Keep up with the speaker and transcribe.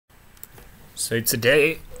So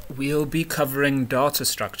today we'll be covering data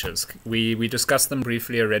structures. We discussed them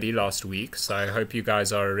briefly already last week, so I hope you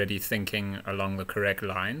guys are already thinking along the correct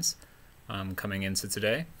lines coming into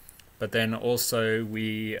today. But then also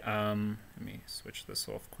let me switch this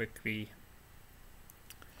off quickly.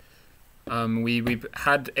 We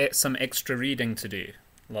had some extra reading to do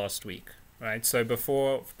last week, right? So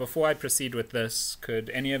before I proceed with this,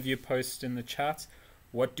 could any of you post in the chat,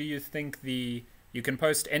 what do you think you can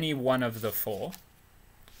post any one of the four,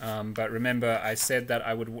 but remember I said that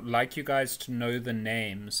I would like you guys to know the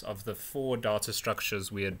names of the four data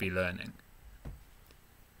structures we'd be learning.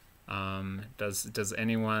 Does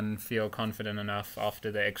anyone feel confident enough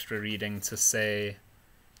after the extra reading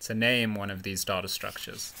to name one of these data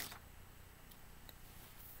structures?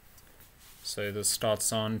 So this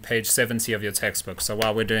starts on page 70 of your textbook. So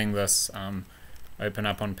while we're doing this, open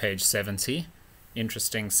up on page 70.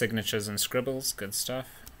 Interesting signatures and scribbles, good stuff.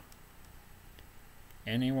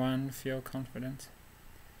 Anyone feel confident?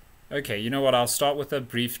 Okay, you know what? I'll start with a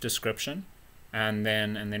brief description, and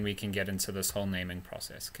then we can get into this whole naming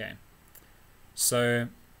process. Okay. So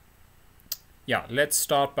yeah, let's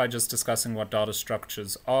start by just discussing what data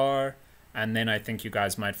structures are, and then I think you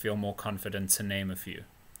guys might feel more confident to name a few.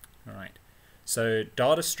 All right. So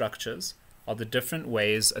data structures are the different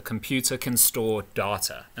ways a computer can store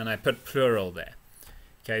data, and I put plural there.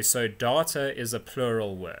 Okay, so data is a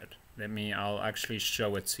plural word. I'll actually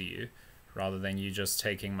show it to you rather than you just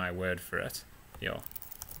taking my word for it. Yo,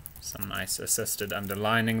 some nice assisted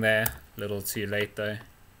underlining there. A little too late though.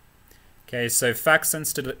 Okay, so facts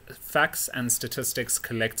and statistics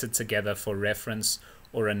collected together for reference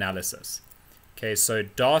or analysis. Okay, so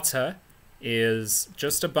data is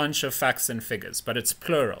just a bunch of facts and figures, but it's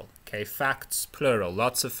plural. Okay, facts, plural.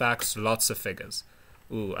 Lots of facts, lots of figures.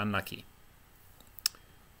 Ooh, unlucky.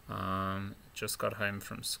 Just got home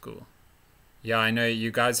from school. Yeah, I know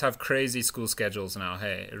you guys have crazy school schedules now.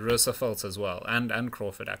 Hey, Roosevelt as well, and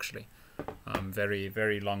Crawford actually. Very,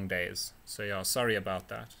 very long days. So yeah, sorry about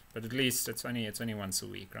that. But at least it's only once a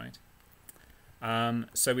week, right?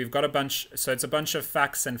 So we've got a bunch. So it's a bunch of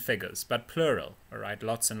facts and figures, but plural. All right,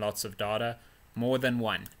 lots and lots of data. More than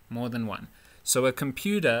one. So a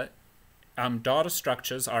computer. Data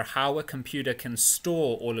structures are how a computer can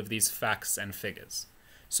store all of these facts and figures.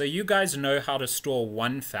 So you guys know how to store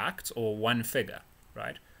one fact or one figure,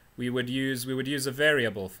 right? We would use a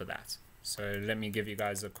variable for that. So let me give you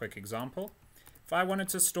guys a quick example. If I wanted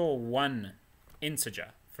to store one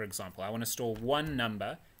integer, for example, I want to store one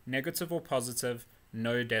number, negative or positive,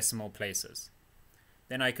 no decimal places.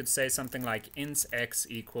 Then I could say something like int x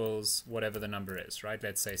equals whatever the number is, right?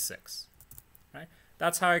 Let's say 6, right?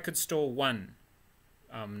 That's how I could store one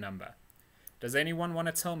number. Does anyone want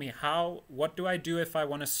to tell me what do I do if I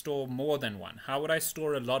want to store more than one? How would I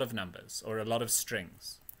store a lot of numbers or a lot of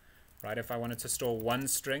strings? Right? If I wanted to store one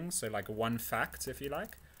string, so like one fact, if you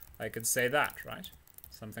like, I could say that, right?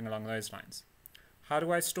 Something along those lines. How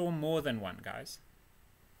do I store more than one, guys?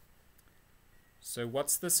 So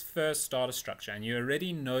what's this first data structure? And you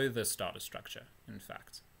already know this data structure, in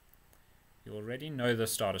fact. You already know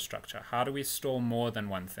this data structure. How do we store more than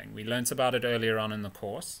one thing? We learnt about it earlier on in the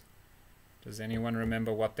course. Does anyone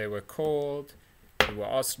remember what they were called? We were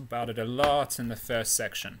asked about it a lot in the first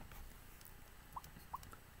section.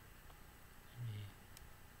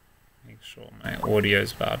 Make sure my audio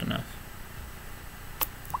is loud enough.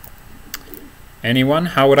 Anyone?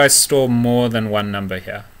 How would I store more than one number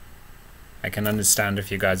here? I can understand if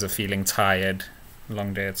you guys are feeling tired.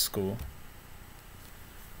 Long day at school.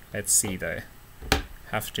 Let's see though.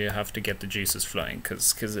 Have to get the juices flowing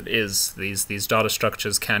because it is these data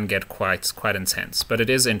structures can get quite intense, but it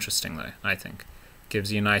is interesting though. I think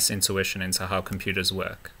gives you nice intuition into how computers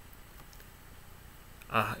work.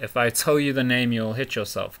 If I tell you the name, you'll hit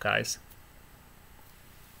yourself, guys.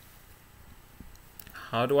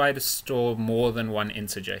 How do I store more than one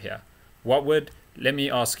integer here? Let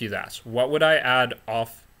me ask you that. What would I add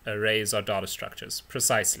off arrays or data structures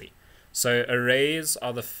precisely? So arrays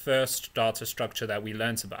are the first data structure that we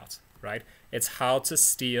learnt about, right? It's how to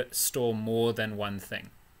store more than one thing.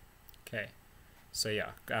 Okay, so yeah,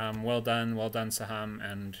 well done Saham,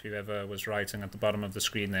 and whoever was writing at the bottom of the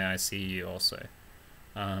screen there, I see you also.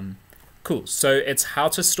 Cool, so it's how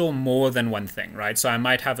to store more than one thing, right? So I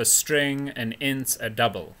might have a string, an int, a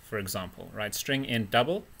double, for example, right? String, int,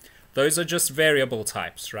 double. Those are just variable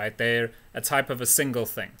types, right? They're a type of a single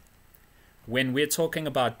thing. When we're talking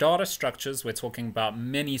about data structures, we're talking about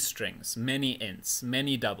many strings, many ints,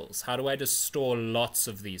 many doubles. How do I just store lots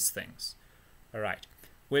of these things? All right,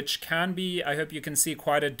 which can be, I hope you can see,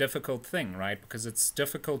 quite a difficult thing, right? Because it's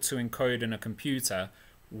difficult to encode in a computer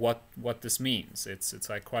what this means. It's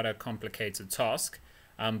like quite a complicated task,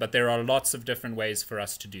 but there are lots of different ways for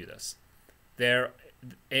us to do this. There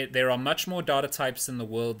are much more data types in the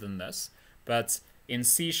world than this, but in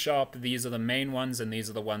C#, these are the main ones, and these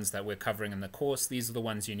are the ones that we're covering in the course. These are the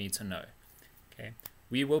ones you need to know. Okay,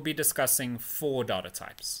 we will be discussing 4 data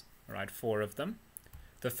types, all right, 4 of them.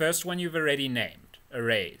 The first one you've already named,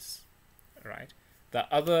 arrays, all right. The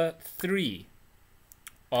other 3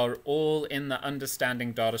 are all in the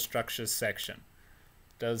understanding data structures section.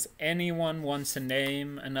 Does anyone want to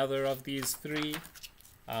name another of these 3?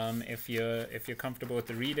 If you're comfortable with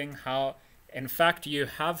the reading, in fact, you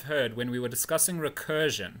have heard when we were discussing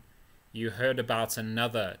recursion, you heard about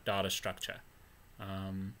another data structure,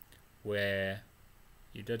 where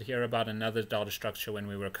you did hear about another data structure when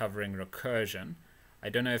we were covering recursion. I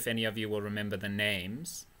don't know if any of you will remember the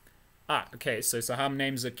names. Okay, so Saham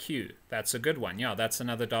names a queue. That's a good one. Yeah, that's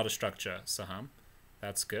another data structure, Saham.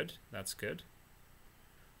 That's good. That's good.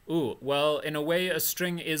 Ooh, well, in a way, a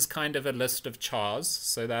string is kind of a list of chars,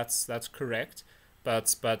 so that's correct,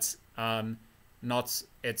 but not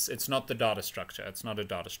it's not the data structure. It's not a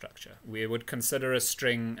data structure. We would consider a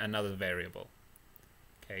string another variable.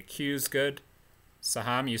 Okay, queue's good.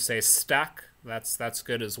 Saham, you say stack. That's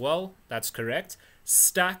good as well. That's correct.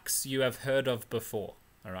 Stacks you have heard of before.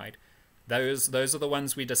 All right. Those are the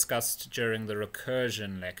ones we discussed during the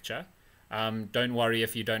recursion lecture. Don't worry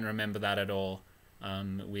if you don't remember that at all.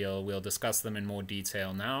 We'll discuss them in more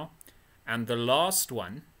detail now. And the last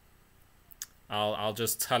one, I'll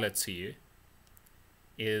just tell it to you,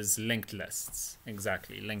 is linked lists.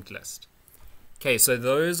 Exactly, linked list. Okay, so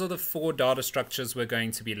those are the 4 data structures we're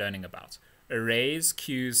going to be learning about: arrays,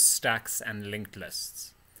 queues, stacks, and linked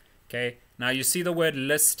lists. Okay, now you see the word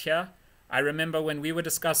list here. I remember when we were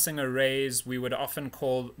discussing arrays, we would often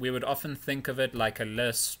think of it like a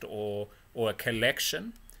list or a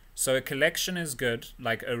collection. So a collection is good,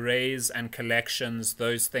 like arrays and collections,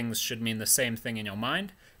 those things should mean the same thing in your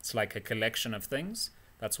mind. It's like a collection of things.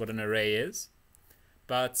 That's what an array is.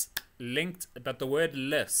 But the word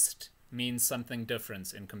list means something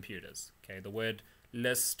different in computers. Okay, the word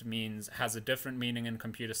list has a different meaning in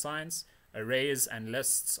computer science. Arrays and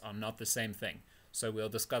lists are not the same thing. So we'll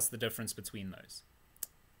discuss the difference between those.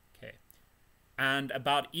 Okay. And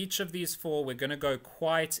about each of these 4, we're going to go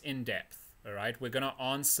quite in depth. All right. We're going to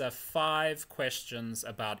answer 5 questions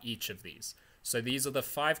about each of these. So these are the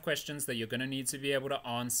 5 questions that you're going to need to be able to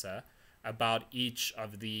answer about each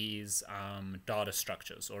of these data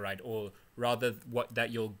structures. All right. Or rather,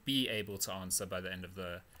 that you'll be able to answer by the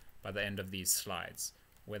end of these slides.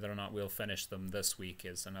 Whether or not we'll finish them this week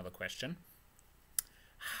is another question.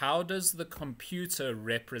 How does the computer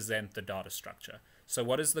represent the data structure? So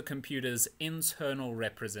what is the computer's internal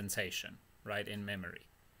representation, right, in memory?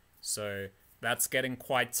 So that's getting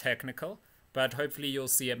quite technical, but hopefully you'll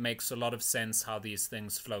see it makes a lot of sense how these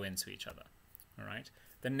things flow into each other. All right.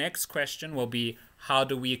 The next question will be, how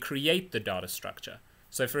do we create the data structure?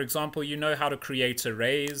 So for example, you know how to create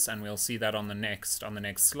arrays, and we'll see that on the next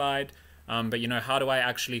slide. But you know, how do I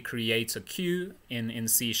actually create a queue in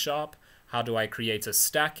C#? How do I create a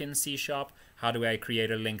stack in C#? How do I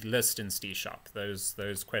create a linked list in C#?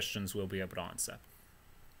 Those questions we'll be able to answer.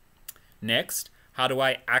 Next, how do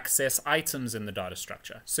I access items in the data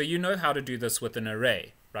structure? So you know how to do this with an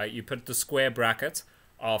array, right? You put the square bracket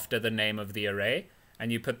after the name of the array,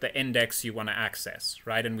 and you put the index you want to access,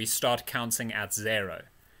 right? And we start counting at 0.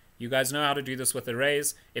 You guys know how to do this with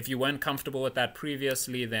arrays. If you weren't comfortable with that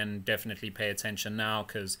previously, then definitely pay attention now,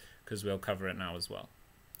 because we'll cover it now as well.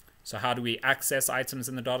 So how do we access items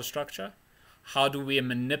in the data structure? How do we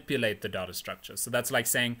manipulate the data structure? So that's like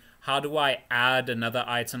saying, how do I add another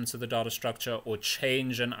item to the data structure or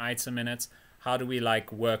change an item in it? How do we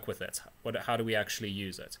like work with it? How do we actually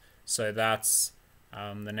use it? So that's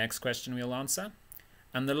the next question we'll answer.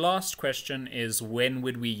 And the last question is, when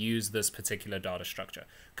would we use this particular data structure?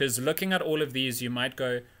 Because looking at all of these, you might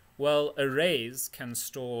go, well, arrays can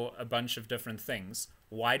store a bunch of different things.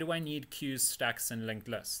 Why do I need queues, stacks, and linked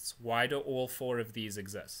lists? Why do all 4 of these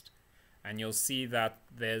exist? And you'll see that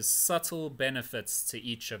there's subtle benefits to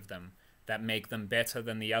each of them that make them better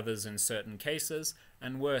than the others in certain cases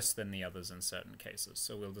and worse than the others in certain cases.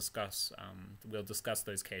 So we'll discuss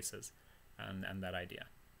those cases and that idea.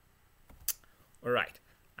 All right.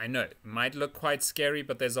 I know it might look quite scary,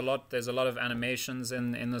 but there's a lot of animations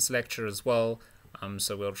in this lecture as well.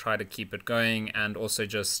 So we'll try to keep it going, and also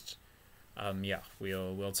just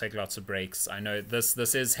we'll take lots of breaks. I know this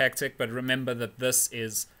is hectic, but remember that this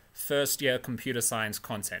is first year computer science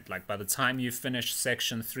content. Like by the time you finish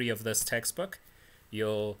section 3 of this textbook,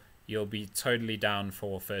 you'll be totally down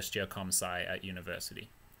for first year comp sci at university.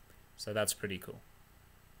 So that's pretty cool.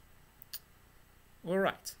 All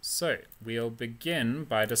right, so we'll begin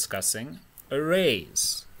by discussing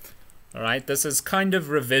arrays. All right, this is kind of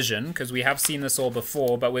revision because we have seen this all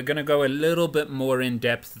before, but we're going to go a little bit more in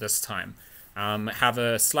depth this time. Have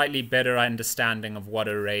a slightly better understanding of what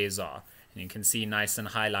arrays are. And you can see nice and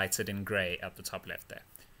highlighted in gray at the top left there.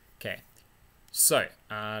 Okay, so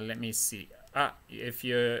let me see. If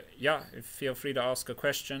feel free to ask a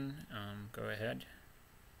question, go ahead.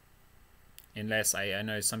 Unless I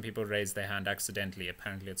know some people raise their hand accidentally.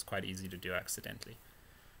 Apparently it's quite easy to do accidentally.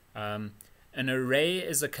 An array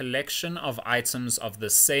is a collection of items of the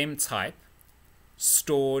same type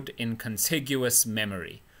stored in contiguous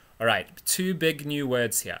memory. All right, two big new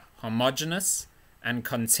words here, homogeneous and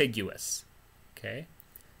contiguous. Okay,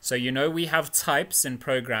 so you know we have types in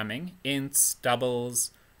programming, ints,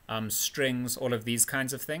 doubles, strings, all of these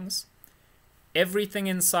kinds of things. Everything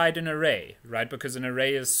inside an array, right? Because an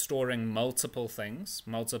array is storing multiple things,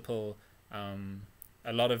 a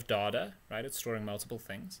lot of data, right? It's storing multiple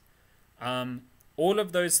things. All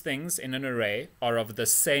of those things in an array are of the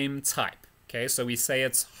same type. Okay, so we say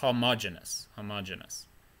it's homogeneous.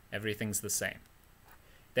 Everything's the same.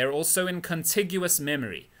 They're also in contiguous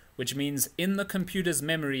memory, which means in the computer's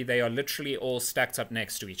memory, they are literally all stacked up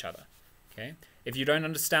next to each other. Okay. If you don't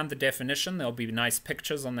understand the definition, there'll be nice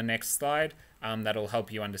pictures on the next slide that'll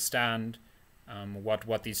help you understand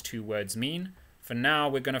what these two words mean. For now,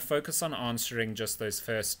 we're going to focus on answering just those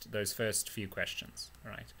first few questions.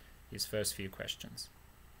 All right, these first few questions.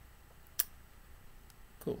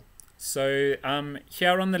 Cool. So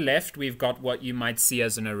here on the left, we've got what you might see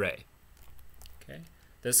as an array. Okay,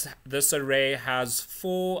 this array has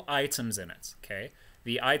 4 items in it. Okay,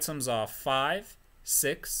 the items are 5,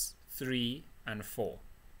 6, 3, and 4.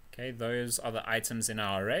 Okay, those are the items in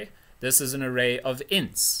our array. This is an array of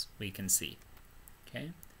ints, we can see.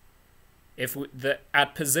 Okay,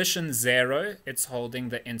 at position 0, it's holding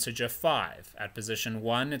the integer 5. At position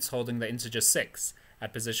 1, it's holding the integer 6.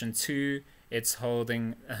 At position 2, it's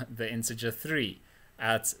holding the integer 3.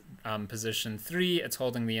 At position 3, it's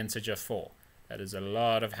holding the integer 4. That is a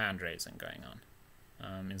lot of hand raising going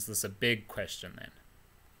on. Is this a big question then?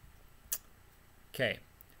 Okay.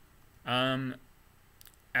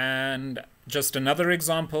 And just another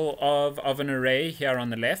example of an array here on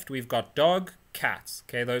the left, we've got dog, cat.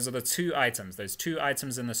 Okay, those are the 2 items. Those 2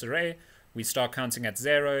 items in this array. We start counting at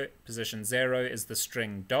 0. Position 0 is the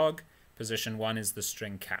string dog. Position 1 is the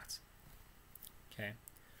string cat. Okay,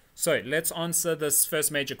 so let's answer this first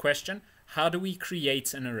major question. How do we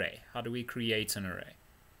create an array? How do we create an array?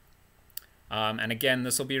 And again,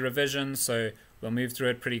 this will be revision, so we'll move through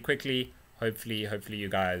it pretty quickly. Hopefully you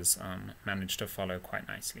guys manage to follow quite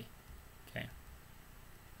nicely. Okay.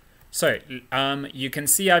 So you can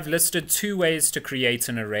see I've listed 2 ways to create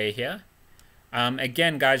an array here.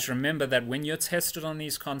 Again, guys, remember that when you're tested on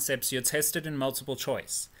these concepts, you're tested in multiple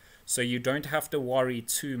choice. So you don't have to worry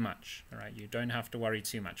too much. All right, you don't have to worry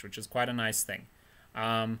too much, which is quite a nice thing.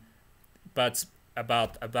 But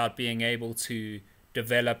about being able to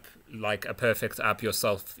develop like a perfect app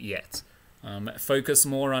yourself yet. Focus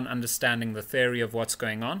more on understanding the theory of what's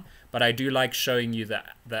going on, but I do like showing you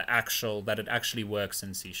that it actually works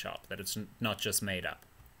in C#, that it's not just made up.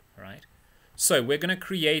 All right. So we're going to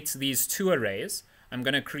create these 2 arrays. I'm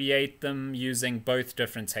going to create them using both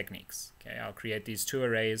different techniques. Okay, I'll create these 2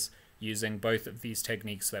 arrays using both of these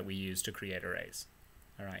techniques that we use to create arrays.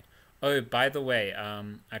 All right. Oh, by the way,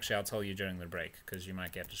 actually I'll tell you during the break because you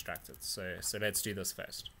might get distracted. So let's do this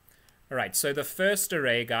first. All right. So the first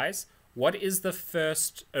array, guys. What is the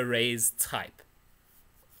first array's type?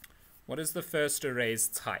 What is the first array's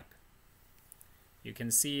type? You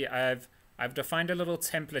can see I've defined a little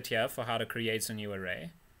template here for how to create a new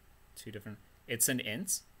array. 2 different. It's an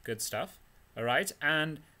int. Good stuff. All right,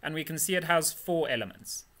 and we can see it has 4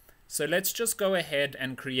 elements. So let's just go ahead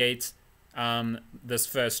and create this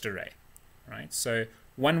first array. Right. So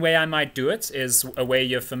one way I might do it is a way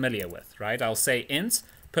you're familiar with. Right. I'll say int.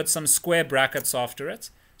 Put some square brackets after it.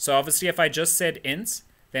 So obviously if I just said int,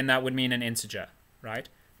 then that would mean an integer, right?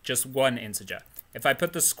 Just one integer. If I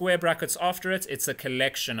put the square brackets after it, it's a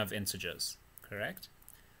collection of integers, correct?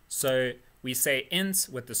 So we say int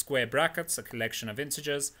with the square brackets, a collection of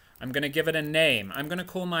integers. I'm going to give it a name. I'm going to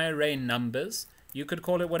call my array numbers. You could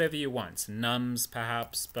call it whatever you want, nums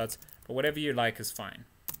perhaps, but whatever you like is fine,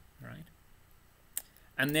 right?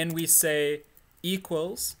 And then we say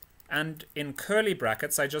equals. And in curly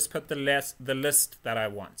brackets, I just put the list that I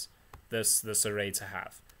want this array to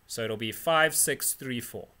have. So it'll be 5, 6, 3,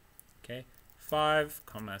 4. Okay, 5,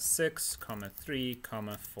 6, 3,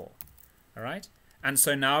 4. All right. And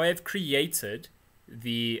so now I've created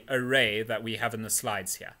the array that we have in the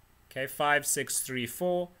slides here. Okay, 5, 6, 3,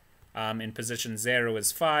 4. In position 0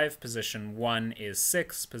 is 5, position 1 is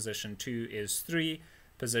 6, position 2 is 3,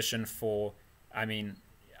 position 4,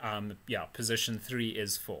 position 3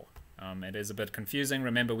 is 4. It is a bit confusing.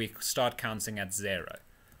 Remember, we start counting at 0.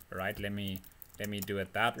 All right, let me do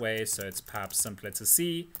it that way so it's perhaps simpler to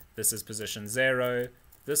see. This is position 0,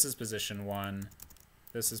 this is position 1,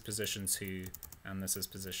 this is position 2, and this is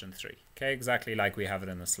position 3. Okay, exactly like we have it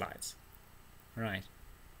in the slides. All right.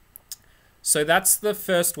 So that's the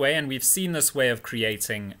first way, and we've seen this way of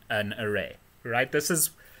creating an array, right?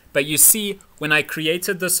 But you see, when I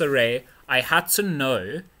created this array, I had to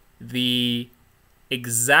know the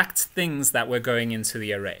exact things that were going into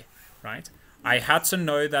the array, right? I had to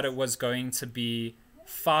know that it was going to be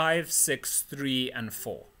 5, 6, 3, and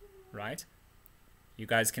 4, right? You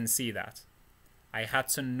guys can see that. I had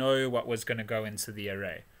to know what was going to go into the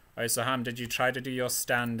array. Oh, Saham, did you try to do your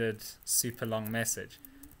standard super long message?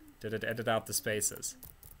 Did it edit out the spaces?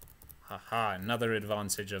 Haha, another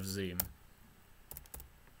advantage of Zoom.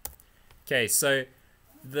 Okay, so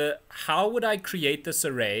how would I create this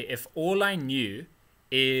array if all I knew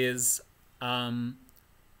is how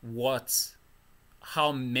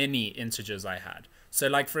many integers I had? So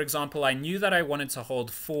like, for example, I knew that I wanted to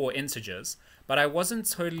hold 4 integers, but I wasn't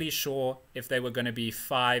totally sure if they were going to be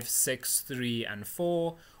 5, 6, 3, and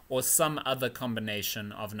 4, or some other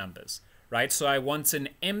combination of numbers. Right, so I want an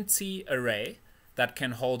empty array that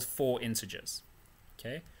can hold 4 integers.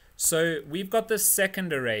 Okay, so we've got this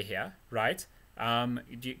second array here, right?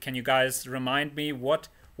 Can you guys remind me what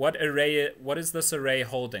is this array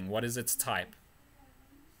holding? What is its type?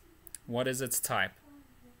 What is its type?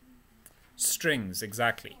 Strings,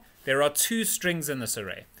 exactly. There are 2 strings in this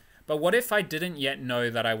array. But what if I didn't yet know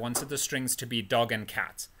that I wanted the strings to be dog and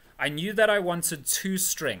cat? I knew that I wanted 2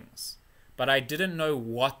 strings, but I didn't know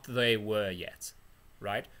what they were yet,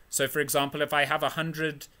 right? So for example, if I have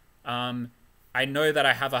 100, I know that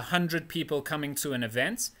I have 100 people coming to an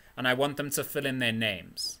event and I want them to fill in their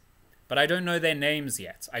names, but I don't know their names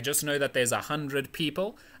yet. I just know that there's 100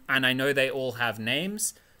 people and I know they all have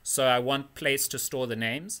names. So I want place to store the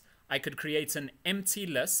names. I could create an empty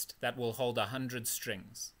list that will hold 100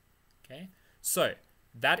 strings. Okay. So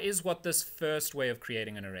that is what this first way of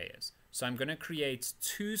creating an array is. So I'm going to create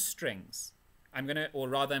 2 strings. I'm going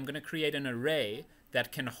to create an array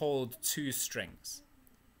that can hold 2 strings.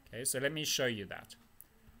 Okay, so let me show you that.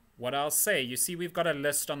 What I'll say, you see we've got a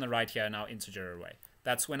list on the right here in our integer array.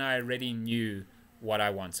 That's when I already knew what I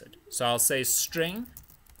wanted. So I'll say string,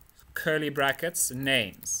 curly brackets,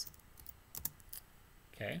 names.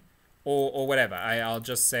 Okay, or whatever. I'll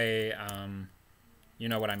just say, you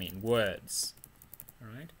know what I mean, words. All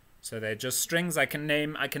right. So they're just strings. I can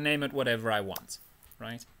name it whatever I want,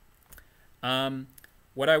 right?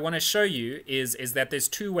 What I want to show you is that there's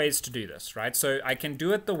 2 ways to do this, right? So I can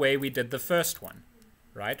do it the way we did the first one,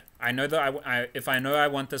 right? I know that if I know I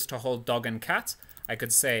want this to hold dog and cat, I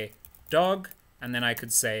could say dog, and then I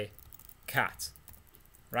could say cat,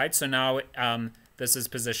 right? So now this is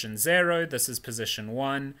position 0, this is position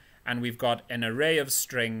 1, and we've got an array of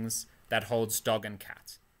strings that holds dog and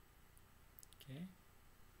cat. Okay.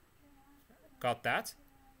 Got that?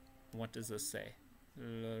 What does this say?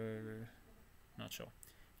 Not sure.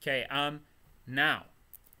 Okay, now,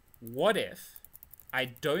 what if I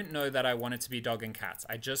don't know that I want it to be dog and cat?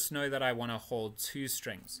 I just know that I want to hold 2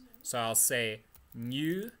 strings. So I'll say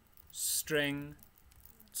new string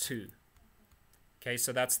 2. Okay,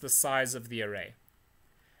 so that's the size of the array.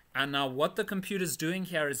 And now what the computer's doing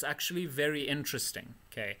here is actually very interesting.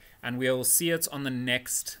 Okay, and we'll see it on the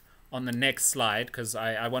next slide, because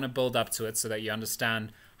I want to build up to it so that you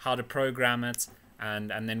understand how to program it,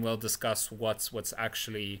 and then we'll discuss what's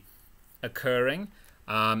actually occurring.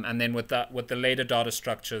 And then with the later data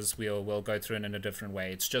structures, we'll go through it in a different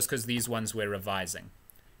way. It's just because these ones we're revising.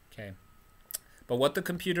 Okay. But what the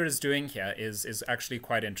computer is doing here is actually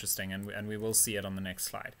quite interesting, and we will see it on the next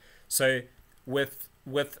slide. So with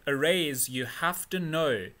arrays, you have to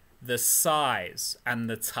know the size and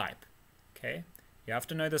the type. Okay. You have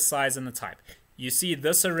to know the size and the type. You see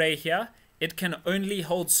this array here, it can only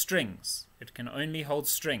hold strings. It can only hold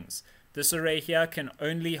strings. This array here can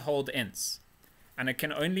only hold ints. And it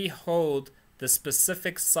can only hold the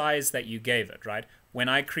specific size that you gave it, right? When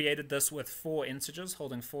I created this with 4 integers,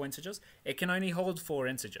 holding 4 integers, it can only hold 4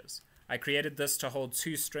 integers. I created this to hold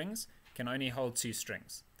 2 strings, it can only hold 2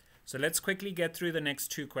 strings. So let's quickly get through the next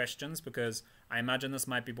 2 questions, because I imagine this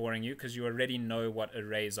might be boring you, because you already know what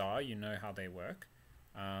arrays are, you know how they work,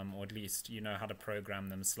 or at least you know how to program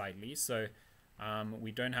them slightly. So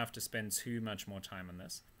we don't have to spend too much more time on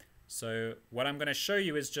this. So what I'm going to show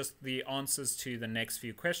you is just the answers to the next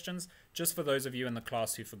few questions, just for those of you in the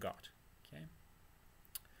class who forgot. Okay.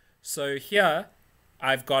 So here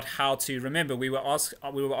I've got how to, remember we were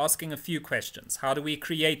asking a few questions. How do we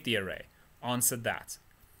create the array? Answered that.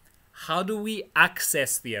 How do we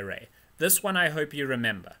access the array? This one I hope you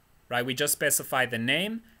remember, right? We just specify the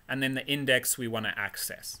name and then the index we want to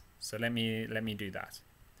access. So let me do that.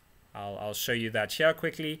 I'll show you that here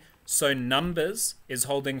quickly. So numbers is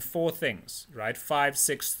holding 4 things, right? 5,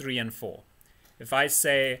 6, 3, and 4. If I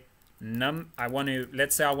say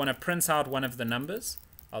let's say I want to print out one of the numbers,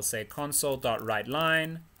 I'll say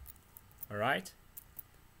console.writeLine. All right.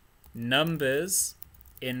 Numbers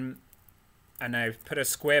and I put a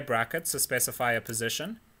square bracket to specify a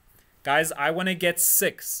position. Guys, I want to get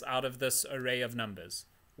 6 out of this array of numbers.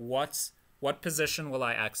 What position will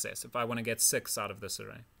I access if I want to get 6 out of this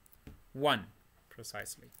array? 1,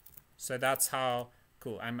 precisely. So that's how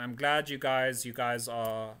cool. I'm glad you guys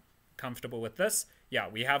are comfortable with this. Yeah,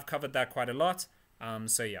 we have covered that quite a lot.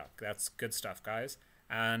 So yeah, that's good stuff, guys.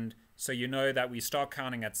 And so you know that we start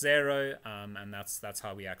counting at 0, and that's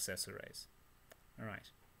how we access arrays. All right.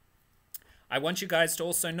 I want you guys to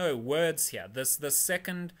also know words here. The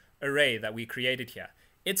second array that we created here,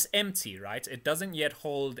 it's empty, right? It doesn't yet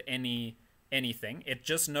hold anything. It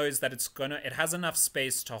just knows that it has enough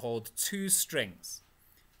space to hold 2 strings.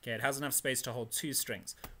 Okay, it has enough space to hold 2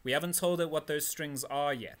 strings. We haven't told it what those strings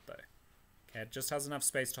are yet, though. Okay, it just has enough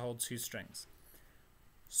space to hold 2 strings.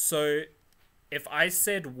 So if I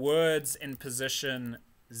said words in position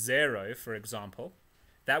 0, for example,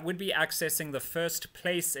 that would be accessing the first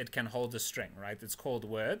place it can hold a string, right? It's called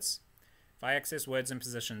words. If I access words in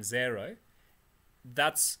position 0,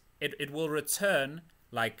 it will return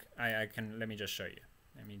like let me just show you.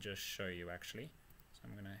 Let me just show you actually. So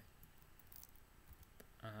I'm gonna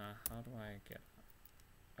how do I get,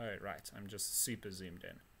 oh right, I'm just super zoomed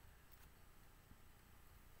in.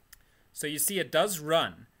 So you see it does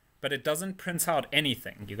run, but it doesn't print out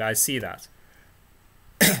anything. You guys see that?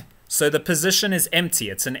 So the position is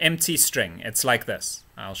empty. It's an empty string. It's like this.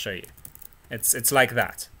 I'll show you. It's like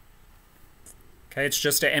that. Okay, it's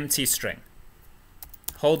just an empty string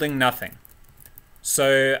holding nothing.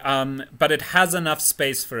 So but it has enough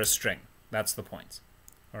space for a string. That's the point.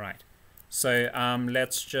 All right. So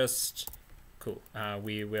let's just, cool.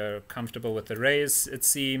 We were comfortable with arrays, it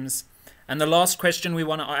seems. And the last question we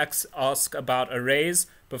want to ask about arrays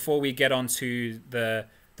before we get on to the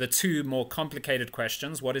 2 more complicated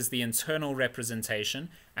questions. What is the internal representation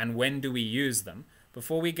and when do we use them?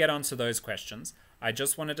 Before we get on to those questions, I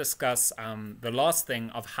just want to discuss the last thing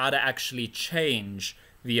of how to actually change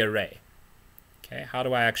the array. Okay, how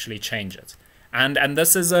do I actually change it? And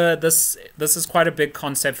this is quite a big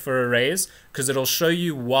concept for arrays because it'll show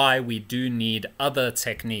you why we do need other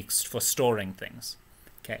techniques for storing things.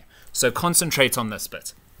 Okay, so concentrate on this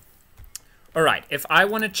bit. All right, if I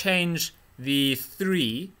want to change the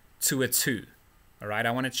 3 to a 2, all right,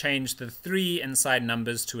 I want to change the 3 inside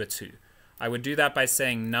numbers to a 2. I would do that by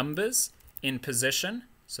saying numbers in position.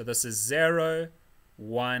 So this is 0,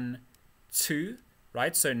 1, 2,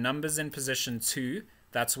 right? So numbers in position 2.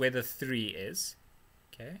 That's where the 3 is,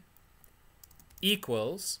 okay,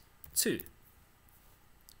 equals 2.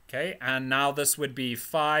 Okay, and now this would be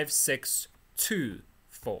 5, 6, 2,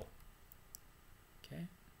 4. Okay,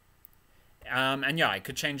 and yeah, I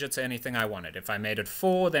could change it to anything I wanted. If I made it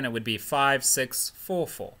 4, then it would be 5, 6, 4,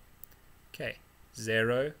 4. Okay,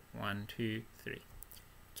 0, 1, 2, 3.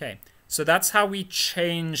 Okay, so that's how we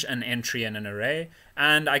change an entry in an array,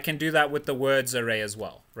 and I can do that with the words array as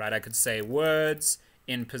well, right? I could say words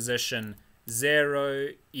in position 0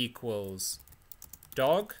 equals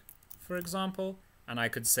dog, for example, and I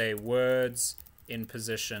could say words in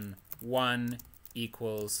position 1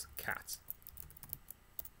 equals cat.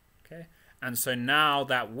 Okay, and so now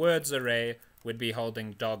that words array would be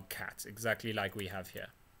holding dog, cat, exactly like we have here.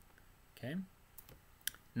 Okay,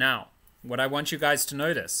 now what I want you guys to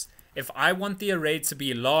notice, if I want the array to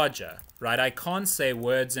be larger, right, I can't say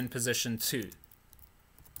words in position 2,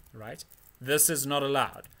 right? This is not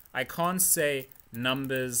allowed. I can't say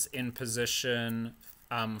numbers in position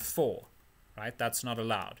 4, right? That's not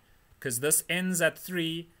allowed because this ends at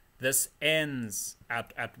 3. This ends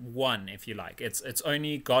at 1, if you like. It's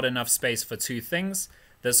only got enough space for 2 things.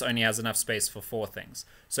 This only has enough space for 4 things.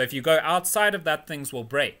 So if you go outside of that, things will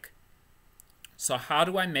break. So how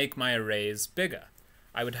do I make my arrays bigger?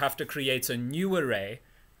 I would have to create a new array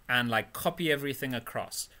and like copy everything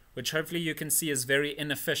across, which hopefully you can see is very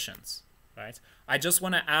inefficient. Right? I just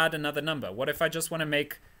want to add another number. What if I just want to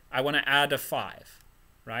I want to add a 5,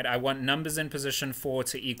 right? I want numbers in position 4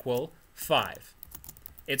 to equal 5.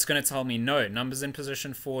 it's going to tell me no, numbers in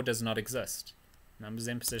position 4 does not exist. Numbers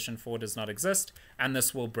in position 4 does not exist, and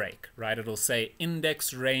this will break, right? It'll say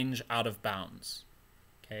index range out of bounds.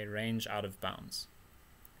 Okay, range out of bounds.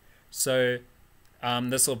 So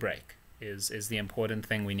this will break, is the important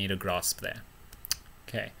thing we need to grasp there.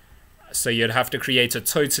 Okay, so you'd have to create a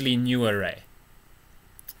totally new array,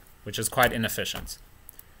 which is quite inefficient.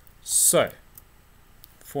 So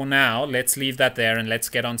for now, let's leave that there and let's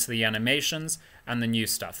get onto the animations and the new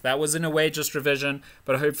stuff. That was in a way just revision,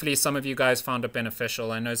 but hopefully some of you guys found it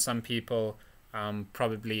beneficial. I know some people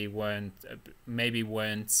probably weren't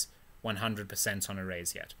 100% on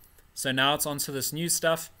arrays yet. So now it's onto this new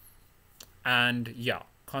stuff, and yeah,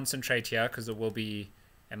 concentrate here because it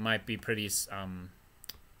might be pretty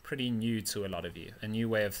new to a lot of you, a new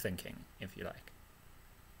way of thinking, if you like.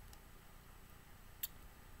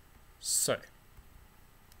 So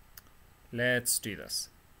let's do this.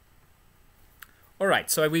 All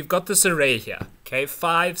right, so we've got this array here, okay,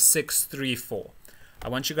 5, 6, 3, 4. I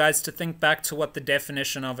want you guys to think back to what the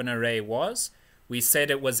definition of an array was. We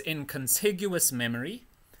said it was in contiguous memory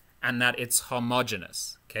and that it's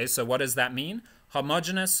homogeneous. Okay, so what does that mean?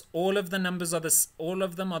 Homogeneous, all of the numbers are all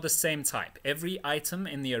of them are the same type. Every item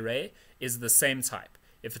in the array is the same type.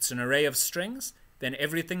 If it's an array of strings, then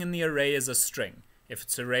everything in the array is a string. If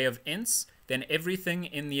it's an array of ints, then everything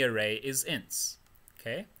in the array is ints.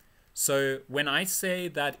 Okay? So when I say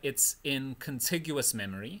that it's in contiguous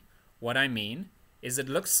memory, what I mean is it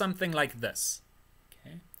looks something like this.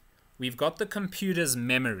 Okay? We've got the computer's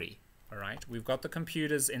memory, all right? We've got the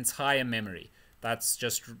computer's entire memory. That's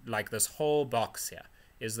just like this whole box here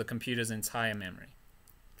is the computer's entire memory.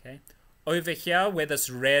 Okay? Over here where this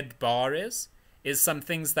red bar is some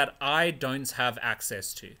things that I don't have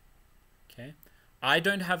access to. Okay? I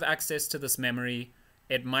don't have access to this memory.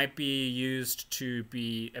 It might be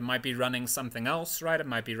it might be running something else, right? It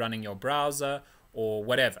might be running your browser or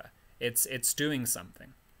whatever. It's doing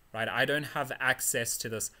something, right? I don't have access to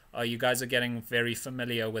this. Oh, you guys are getting very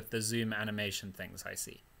familiar with the zoom animation things, I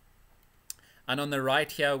see. And on the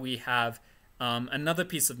right here, we have another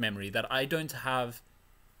piece of memory that I don't have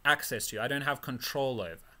access to. I don't have control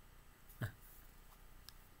over.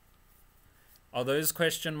 Are those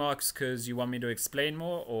question marks because you want me to explain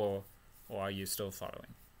more, or are you still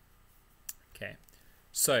following? Okay,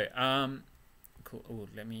 so cool. Oh,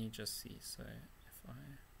 let me just see. So if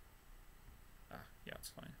yeah, it's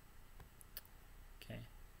fine. Okay,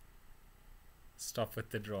 stop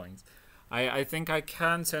with the drawings. I think I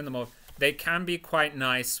can turn them off. They can be quite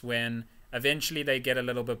nice when eventually they get a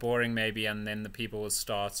little bit boring maybe, and then the people will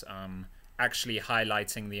start actually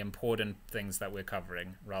highlighting the important things that we're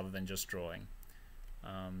covering rather than just drawing.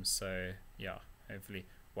 So yeah, hopefully.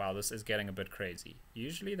 Wow, this is getting a bit crazy.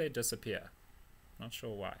 Usually they disappear. Not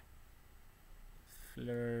sure why.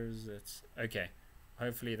 Flurs, it's okay.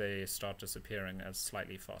 Hopefully they start disappearing at a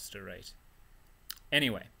slightly faster rate.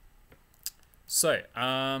 Anyway, so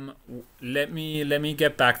let me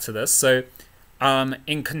get back to this. So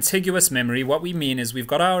in contiguous memory, what we mean is we've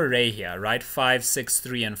got our array here, right? 5, 6,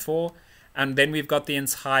 3, and 4, and then we've got the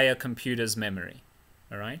entire computer's memory.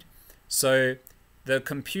 All right. So the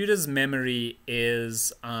computer's memory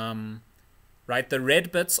is, right, the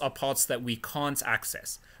red bits are parts that we can't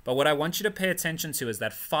access. But what I want you to pay attention to is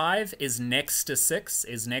that 5 is next to 6,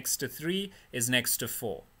 is next to 3, is next to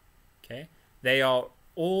 4. Okay? They are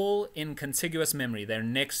all in contiguous memory. They're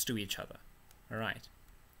next to each other. All right?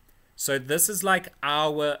 So this is like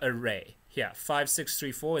our array. Here, 5, 6,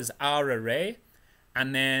 3, 4 is our array.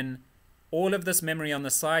 And then all of this memory on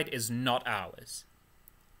the side is not ours.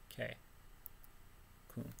 Okay.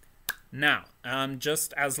 Cool. Now,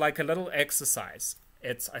 just as like a little exercise,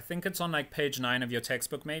 I think it's on like page 9 of your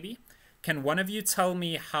textbook maybe. Can one of you tell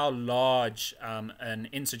me how large an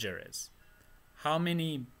integer is? How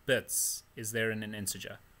many bits is there in an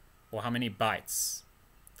integer? Or how many bytes?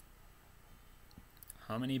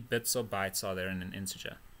 How many bits or bytes are there in an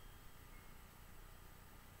integer?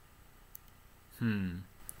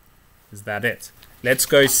 Is that it? Let's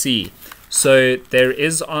go see. So there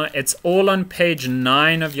is it's all on page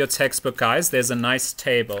 9 of your textbook, guys. There's a nice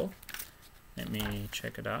table. Let me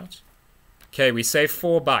check it out. Okay, we say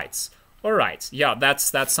 4 bytes. All right, yeah, that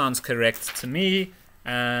sounds correct to me.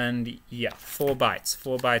 And yeah, 4 bytes.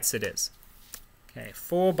 4 bytes it is. Okay,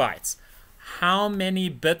 4 bytes. How many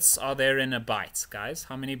bits are there in a byte, guys?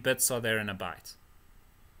 How many bits are there in a byte?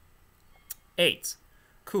 8.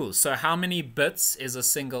 Cool. So how many bits is a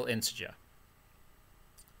single integer?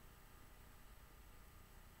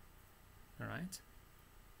 All right.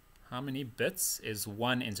 How many bits is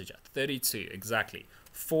one integer? 32, exactly.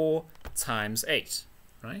 4 times 8,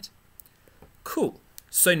 right? Cool.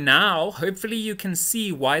 So now, hopefully you can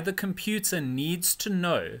see why the computer needs to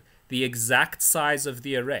know the exact size of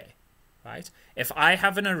the array, right? If I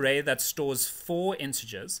have an array that stores 4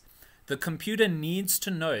 integers, the computer needs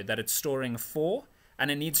to know that it's storing 4,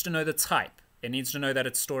 and it needs to know the type. It needs to know that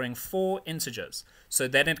it's storing 4 integers. So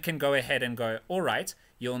then it can go ahead and go, all right,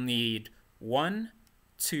 you'll need 1,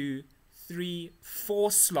 2, 3,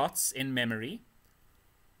 4 slots in memory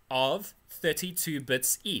of 32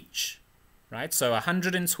 bits each. Right, so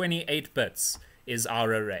 128 bits is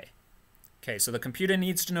our array. Okay, so the computer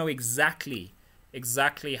needs to know exactly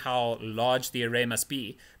how large the array must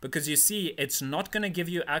be, because you see, it's not going to give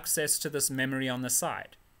you access to this memory on the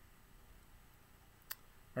side.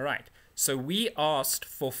 All right, so we asked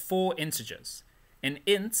for 4 integers. An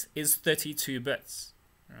int is 32 bits,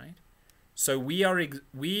 right? So we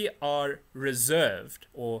are reserved,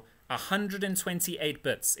 or 128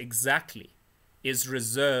 bits exactly is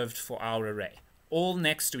reserved for our array, all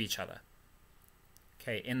next to each other,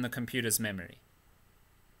 okay, in the computer's memory.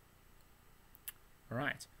 All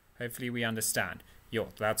right, hopefully we understand. Yo,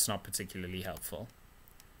 that's not particularly helpful.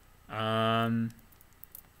 All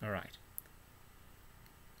right.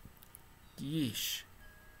 Yeesh.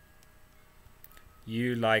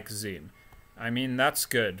 You like Zoom. I mean, that's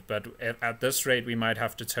good, but at this rate, we might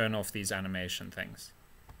have to turn off these animation things.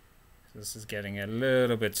 This is getting a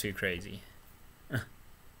little bit too crazy.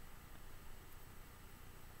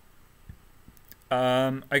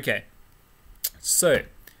 Okay, so,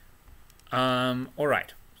 all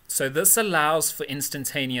right, so this allows for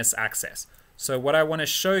instantaneous access. So what I want to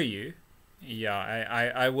show you, yeah,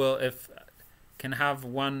 I will, if can have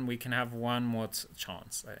one, we can have one more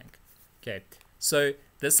chance, I think. Okay, so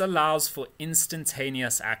this allows for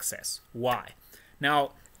instantaneous access. Why?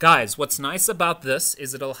 Now, guys, what's nice about this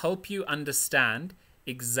is it'll help you understand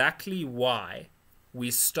exactly why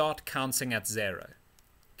we start counting at 0.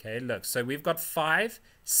 Okay, look, so we've got 5,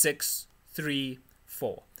 6, 3,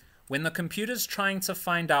 4. When the computer's trying to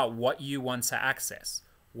find out what you want to access,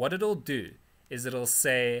 what it'll do is it'll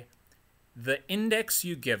say the index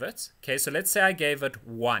you give it. Okay, so let's say I gave it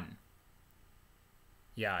 1.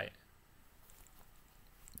 Yeah.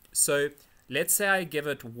 So let's say I give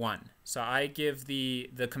it 1. So I give the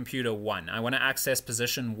computer 1. I want to access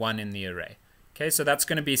position 1 in the array. Okay, so that's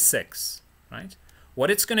going to be 6, right? What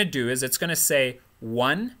it's going to do is it's going to say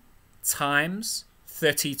 1 times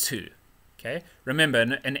 32. Okay, remember,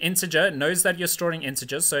 an integer knows that you're storing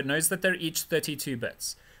integers, so it knows that they're each 32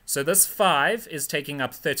 bits. So this 5 is taking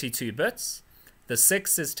up 32 bits, the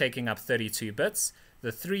 6 is taking up 32 bits,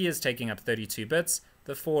 the 3 is taking up 32 bits,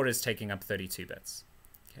 the 4 is taking up 32 bits.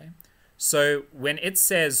 Okay, so when it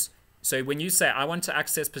says, so when you say I want to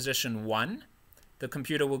access position 1, the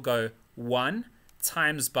computer will go 1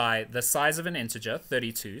 times by the size of an integer,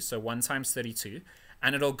 32, so 1 times 32,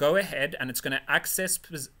 and it'll go ahead and it's going to access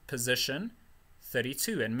position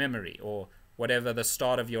 32 in memory, or whatever the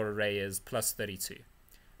start of your array is, plus 32.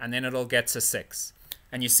 And then it'll get to 6.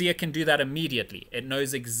 And you see it can do that immediately. It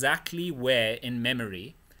knows exactly where in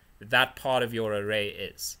memory that part of your array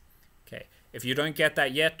is. Okay. If you don't get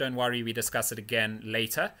that yet, don't worry, we discuss it again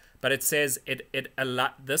later. But it says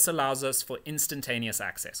this allows us for instantaneous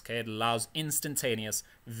access. Okay, it allows instantaneous,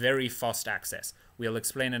 very fast access. We'll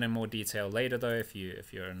explain it in more detail later, though, if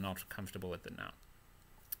you're not comfortable with it now.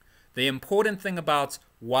 The important thing about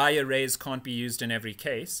why arrays can't be used in every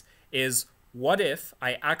case is, what if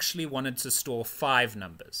I actually wanted to store 5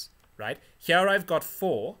 numbers, right? Here I've got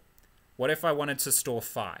 4. What if I wanted to store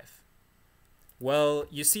 5? Well,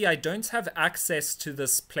 you see, I don't have access to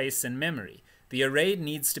this place in memory. The array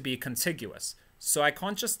needs to be contiguous. So I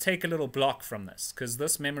can't just take a little block from this, because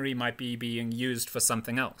this memory might be being used for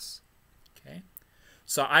something else. Okay,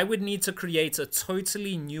 so I would need to create a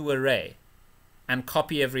totally new array and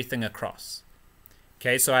copy everything across.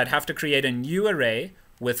 Okay, so I'd have to create a new array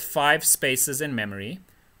with 5 spaces in memory,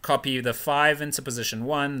 copy the 5 into position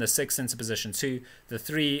 1, the 6 into position 2, the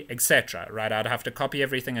 3, etc. Right? I'd have to copy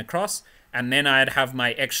everything across, and then I'd have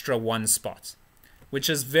my extra 1 spot, which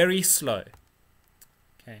is very slow.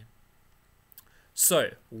 Okay.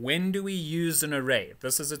 So when do we use an array?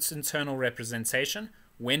 This is its internal representation.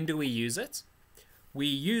 When do we use it? We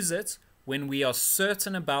use it when we are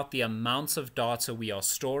certain about the amount of data we are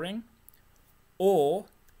storing, or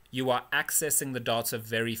you are accessing the data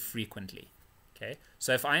very frequently. Okay,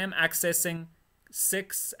 so if I am accessing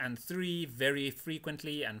 6 and 3 very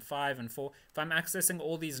frequently, and 5 and 4, if I'm accessing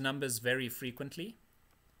all these numbers very frequently,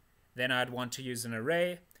 then I'd want to use an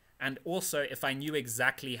array. And also if I knew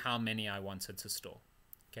exactly how many I wanted to store.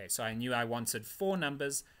 Okay, so I knew I wanted 4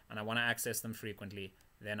 numbers and I want to access them frequently,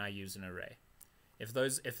 then I use an array.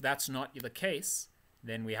 If that's not the case,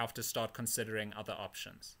 then we have to start considering other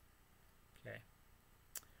options. Okay.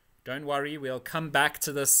 Don't worry, we'll come back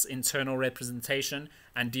to this internal representation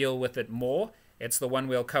and deal with it more. It's the one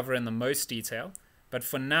we'll cover in the most detail. But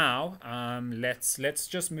for now, let's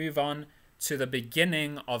just move on to the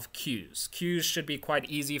beginning of cues. Cues should be quite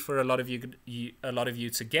easy for a lot of you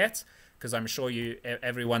to get, because I'm sure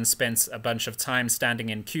everyone spent a bunch of time standing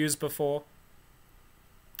in queues before.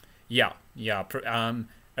 Yeah.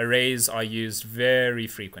 Arrays are used very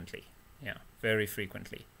frequently. Yeah, very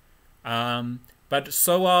frequently. But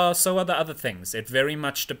so are the other things. It very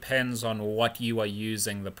much depends on what you are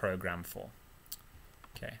using the program for.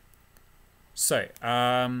 Okay. So,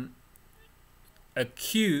 a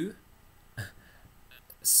queue.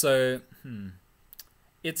 So,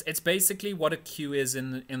 it's basically what a queue is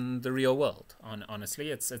in the real world.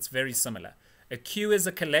 Honestly, it's very similar. A queue is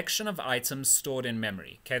a collection of items stored in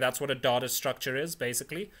memory. Okay, that's what a data structure is,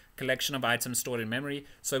 basically. Collection of items stored in memory.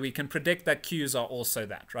 So we can predict that queues are also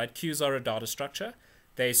that, right? Queues are a data structure.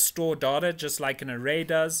 They store data just like an array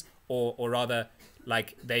does, or rather,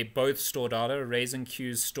 like they both store data. Arrays and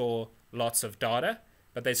queues store lots of data,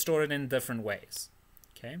 but they store it in different ways.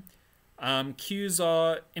 Okay. Queues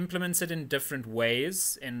are implemented in different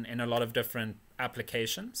ways in a lot of different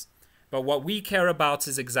applications. But what we care about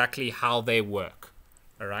is exactly how they work.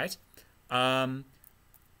 All right.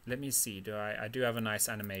 Let me see. I do have a nice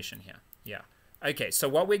animation here. Yeah. Okay. So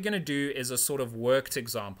what we're going to do is a sort of worked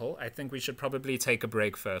example. I think we should probably take a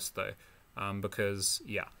break first, though, because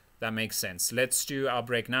yeah, that makes sense. Let's do our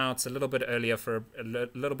break now. It's a little bit earlier for a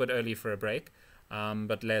little bit early for a break,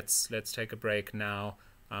 but let's take a break now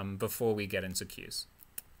before we get into queues.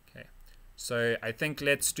 Okay. So I think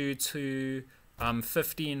let's do to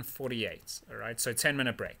 15:48. All right, so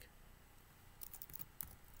 10-minute break.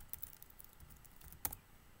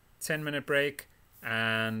 10-minute break,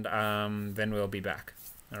 and then we'll be back.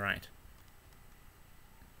 All right.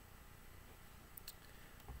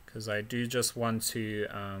 Because I do just want to,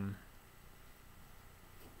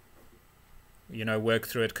 work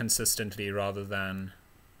through it consistently rather than.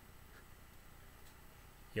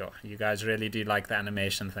 You guys really do like the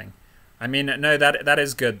animation thing. I mean, no, that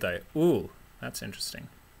is good though. Ooh. That's interesting.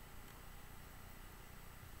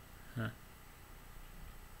 Huh.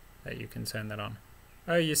 That you can turn that on.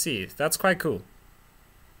 Oh, you see, that's quite cool.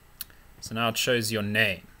 So now it shows your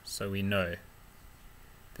name, so we know.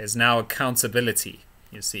 There's now accountability,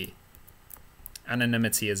 you see.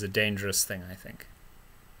 Anonymity is a dangerous thing, I think.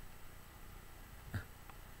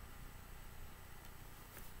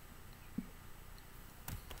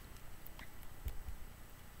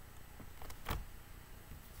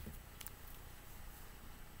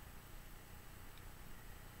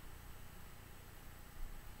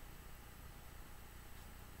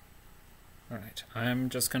 Alright, I'm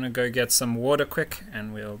just going to go get some water quick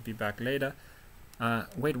and we'll be back later.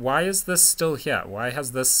 Wait, why is this still here? Why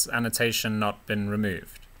has this annotation not been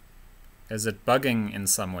removed? Is it bugging in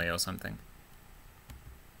some way or something?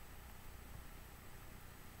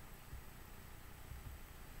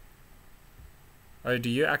 Oh, do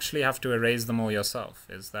you actually have to erase them all yourself?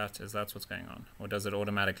 Is that what's going on? Or does it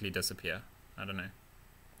automatically disappear? I don't know.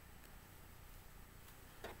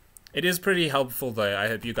 It is pretty helpful though, I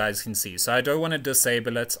hope you guys can see. So I don't want to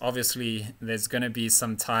disable it. Obviously, there's going to be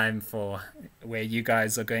some time for where you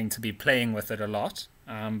guys are going to be playing with it a lot.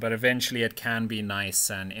 But eventually it can be nice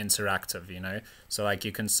and interactive, you know. So like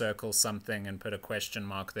you can circle something and put a question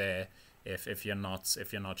mark there if you're not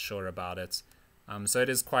sure about it. So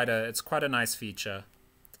it's quite a nice feature.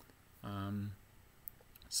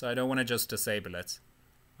 So I don't want to just disable it.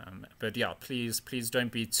 But yeah, please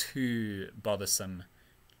don't be too bothersome.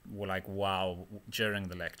 Like wow during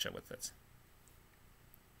the lecture with it.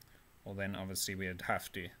 Well then obviously we'd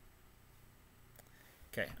have to.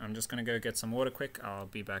 Okay, I'm just gonna go get some water quick. I'll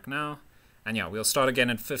be back now. And yeah, we'll start again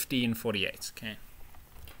at 15:48. Okay.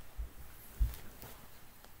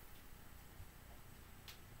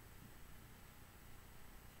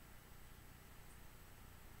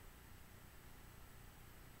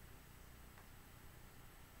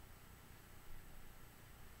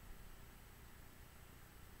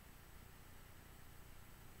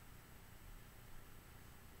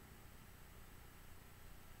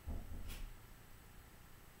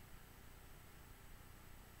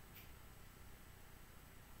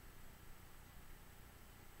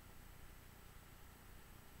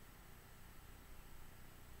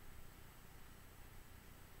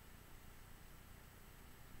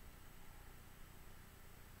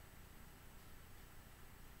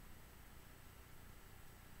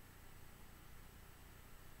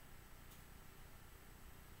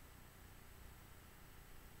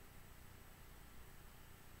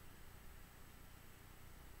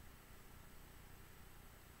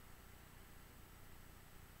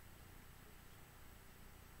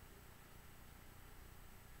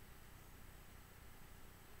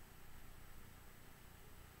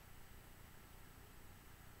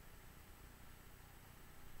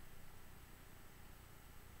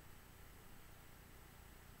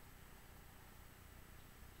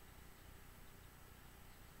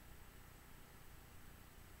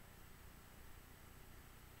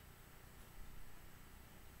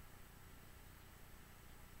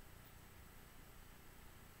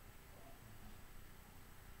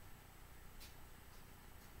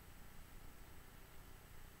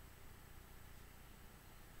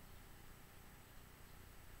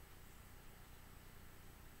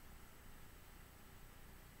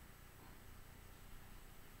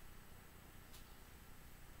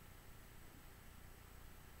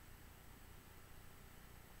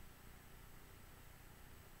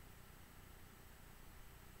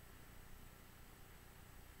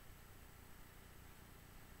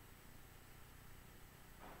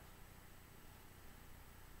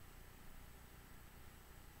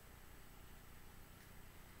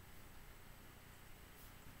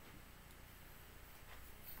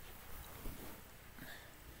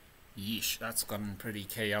 Yeesh, that's gotten pretty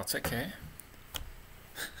chaotic, eh?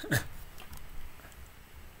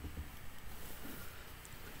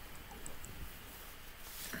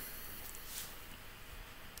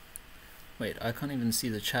 Wait, I can't even see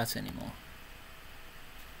the chat anymore.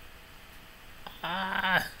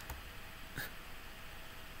 Ah!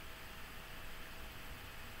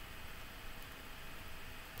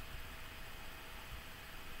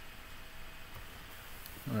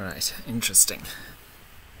 Alright, interesting.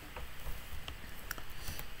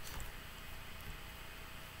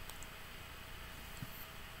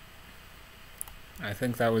 I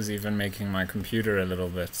think that was even making my computer a little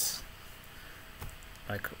bit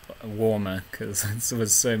like warmer because it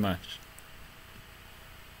was so much.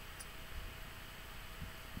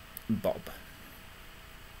 Bob.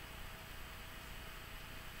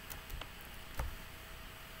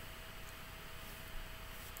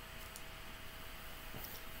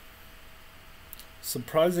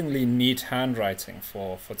 Surprisingly neat handwriting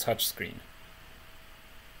for touchscreen.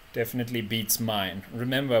 Definitely beats mine.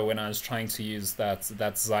 Remember when I was trying to use that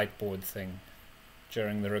Zeitboard thing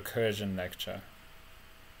during the recursion lecture?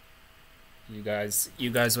 You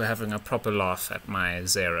guys were having a proper laugh at my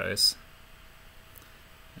zeros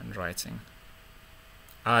and writing.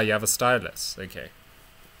 Ah, you have a stylus. Okay.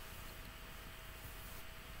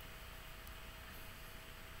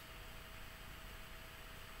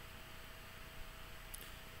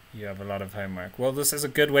 You have a lot of homework. Well, this is a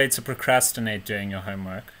good way to procrastinate doing your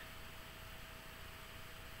homework,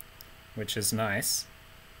 which is nice.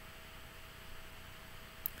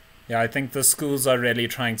 Yeah, I think the schools are really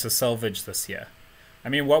trying to salvage this year. I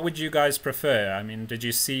mean, what would you guys prefer? I mean, did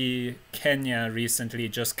you see Kenya recently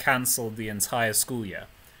just cancelled the entire school year?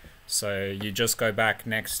 So you just go back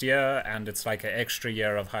next year and it's like an extra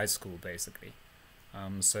year of high school, basically.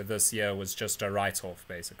 So this year was just a write-off,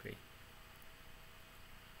 basically.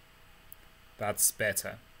 That's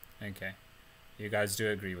better. Okay. You guys do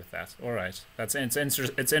agree with that. All right. It's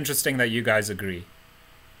interesting that you guys agree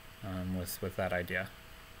with that idea.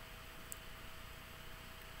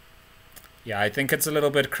 Yeah, I think it's a little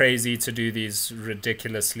bit crazy to do these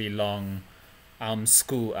ridiculously long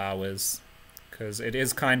school hours because it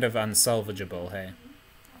is kind of unsalvageable, hey?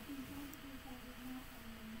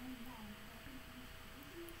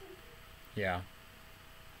 Yeah.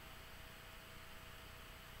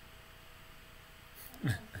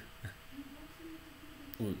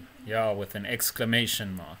 Ooh, yeah, with an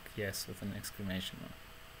exclamation mark. Yes, with an exclamation mark.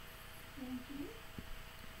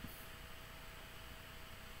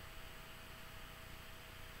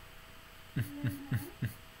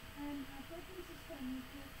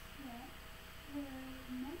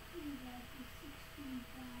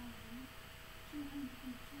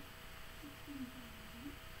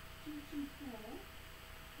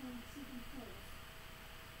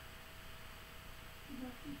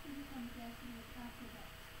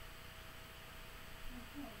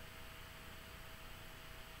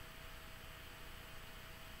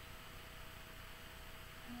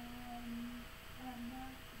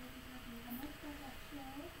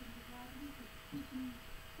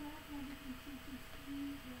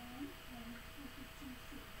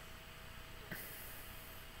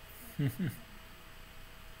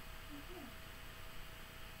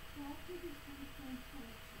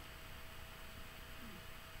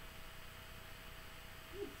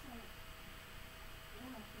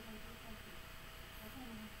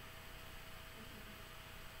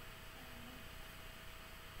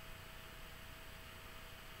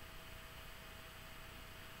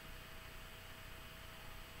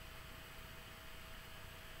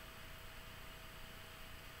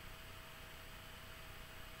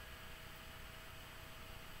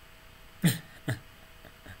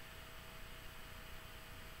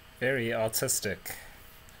 Very artistic.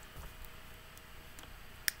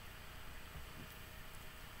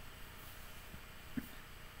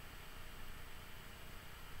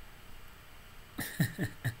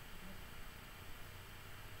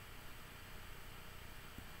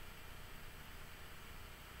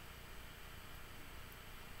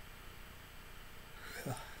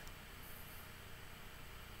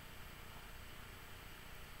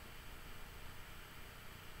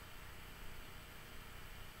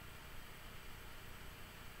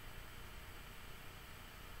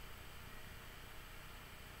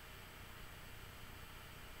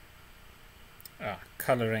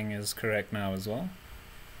 Coloring is correct now as well.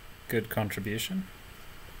 Good contribution.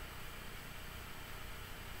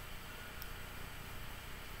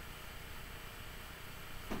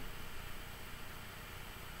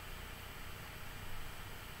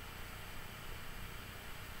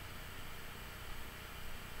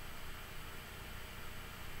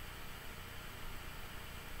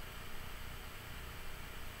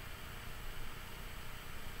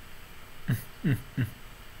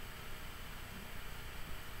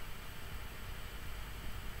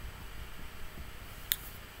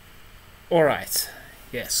 All right.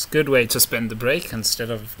 Yes, good way to spend the break instead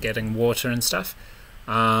of getting water and stuff.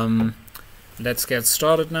 Let's get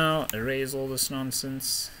started now. Erase all this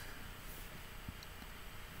nonsense.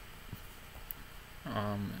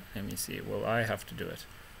 Let me see. Well, I have to do it.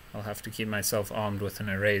 I'll have to keep myself armed with an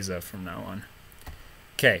eraser from now on.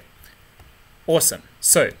 Okay. Awesome.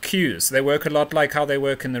 So, cues. They work a lot like how they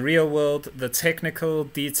work in the real world. The technical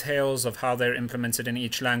details of how they're implemented in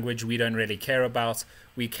each language we don't really care about.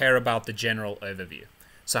 We care about the general overview.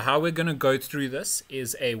 So how we're going to go through this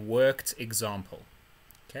is a worked example.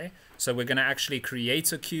 Okay. So we're going to actually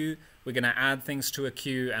create a cue. We're going to add things to a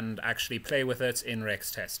cue and actually play with it in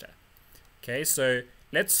RexTester. Okay. So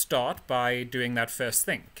let's start by doing that first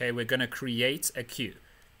thing. Okay. We're going to create a cue.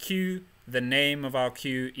 Cue, the name of our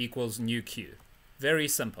cue equals new cue. Very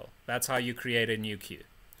simple. That's how you create a new cue.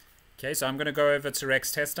 Okay, so I'm going to go over to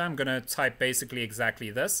RexTester. I'm going to type basically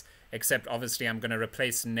exactly this, except obviously I'm going to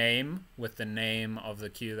replace name with the name of the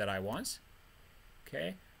cue that I want.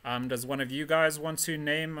 Okay, does one of you guys want to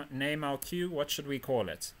name our cue? What should we call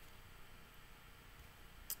it?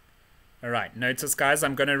 All right, notice guys,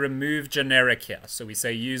 I'm going to remove generic here. So we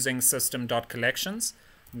say using system.collections.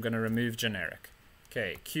 I'm going to remove generic.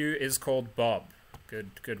 Okay, cue is called Bob.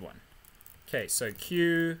 Good one. Okay, so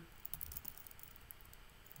cue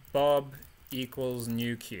Bob equals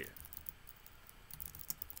new cue.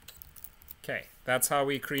 Okay, that's how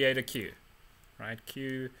we create a cue, right?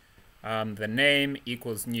 Cue, the name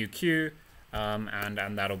equals new cue,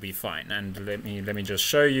 and that'll be fine. And let me just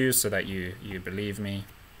show you so that you believe me.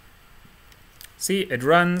 See, it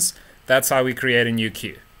runs. That's how we create a new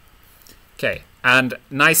cue. Okay, and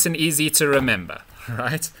nice and easy to remember,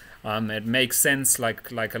 right? It makes sense,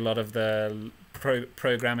 like a lot of the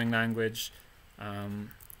programming language.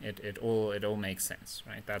 It all makes sense,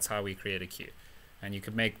 right? That's how we create a cue. And you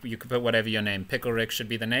could put whatever your name. Pickle Rick should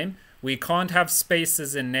be the name. We can't have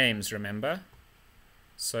spaces in names, remember?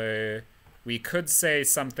 So we could say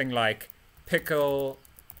something like pickle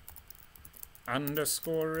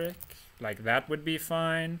underscore Rick, like that would be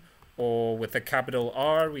fine. Or with a capital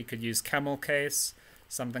R, we could use camel case.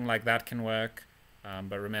 Something like that can work.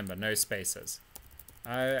 But remember, no spaces.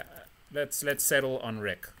 Let's settle on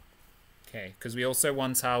Rick. Okay, because we also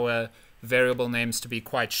want our variable names to be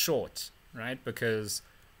quite short, right? Because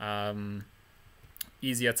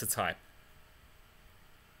easier to type.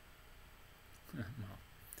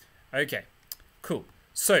 Okay, cool.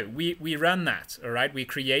 So we run that, all right? We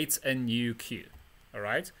create a new cue, all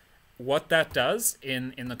right? What that does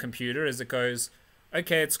in the computer is it goes,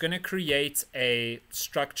 okay, it's going to create a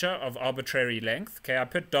structure of arbitrary length. Okay, I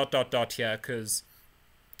put ... here because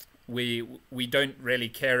we don't really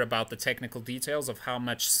care about the technical details of how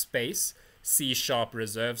much space C#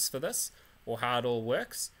 reserves for this or how it all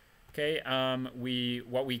works. Okay,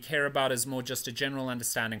 what we care about is more just a general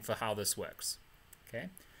understanding for how this works. Okay,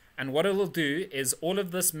 and what it'll do is all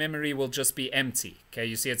of this memory will just be empty. Okay,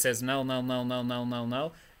 you see it says null, null, null, null, null, null,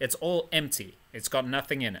 null. It's all empty. It's got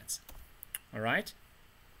nothing in it. All right,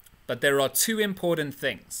 but there are two important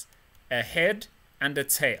things: a head and a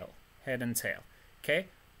tail. Head and tail. Okay.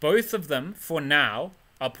 Both of them, for now,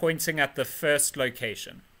 are pointing at the first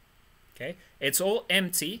location. Okay, it's all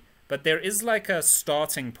empty, but there is like a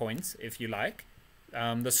starting point, if you like.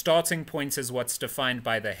 The starting point is what's defined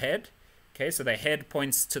by the head. Okay, so the head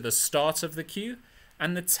points to the start of the cue,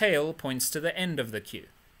 and the tail points to the end of the cue.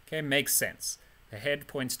 Okay, makes sense. The head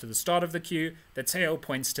points to the start of the cue, the tail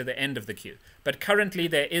points to the end of the cue. But currently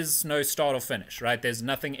there is no start or finish, right? There's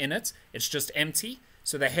nothing in it. It's just empty.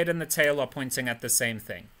 So the head and the tail are pointing at the same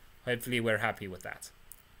thing. Hopefully we're happy with that.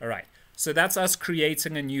 All right, so that's us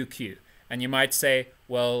creating a new cue. And you might say,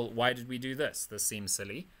 well, why did we do this? This seems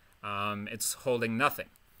silly. It's holding nothing.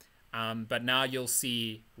 But now you'll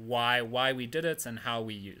see why we did it and how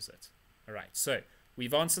we use it. All right, so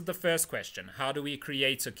we've answered the first question. How do we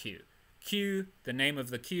create a cue? Cue, the name of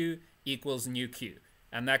the cue, equals new cue.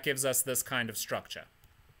 And that gives us this kind of structure.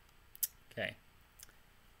 Okay.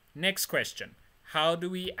 Next question. How do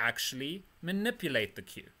we actually manipulate the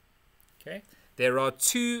cue? Okay. There are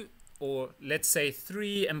two, or let's say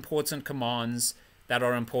three important commands that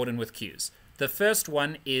are important with cues. The first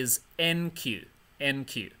one is enqueue.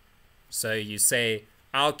 Enqueue. So you say,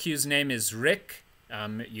 our cue's name is Rick.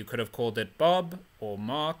 You could have called it Bob or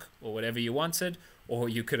Mark or whatever you wanted, or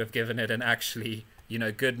you could have given it an actually,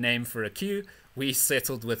 good name for a cue. We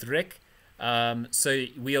settled with Rick. So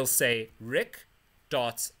we'll say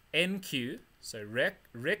Rick.enqueue. So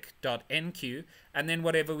Rick.enqueue, and then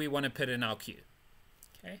whatever we want to put in our cue.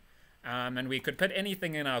 Okay. and we could put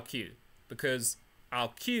anything in our queue because our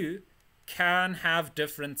queue can have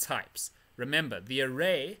different types. Remember, the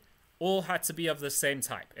array all had to be of the same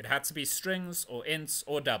type. It had to be strings or ints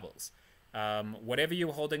or doubles. Whatever you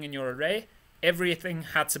were holding in your array, everything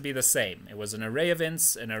had to be the same. It was an array of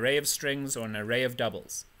ints, an array of strings, or an array of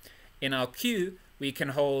doubles. In our queue, we can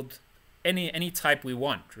hold any type we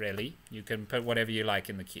want, really. You can put whatever you like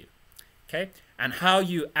in the queue. Okay? And how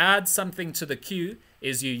you add something to the queue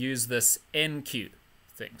is you use this enqueue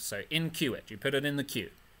thing. So enqueue it. You put it in the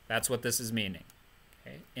queue. That's what this is meaning.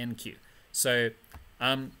 Okay? Enqueue. So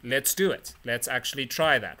let's do it. Let's actually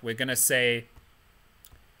try that. We're going to say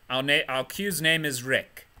our queue's name is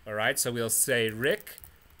Rick. All right? So we'll say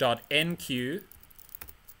rick.enqueue.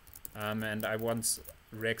 And I want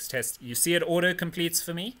Rex test. You see it auto completes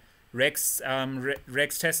for me. Rex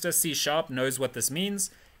tester C# knows what this means.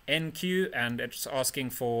 Enqueue, and it's asking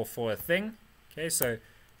for a thing. Okay, so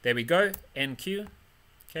there we go. Enqueue.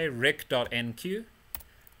 Okay, rick.enqueue.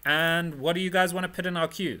 And what do you guys want to put in our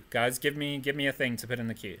queue? Guys, give me a thing to put in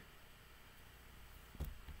the queue.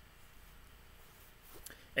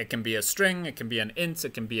 It can be a string, it can be an int,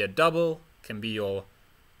 it can be a double, it can be your,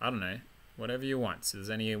 I don't know, whatever you want. So does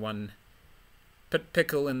anyone put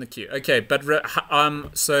pickle in the queue? Okay, but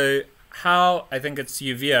so how, I think it's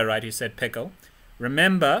Uvia, right, who said pickle.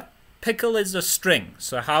 Remember, pickle is a string.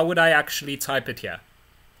 So how would I actually type it here?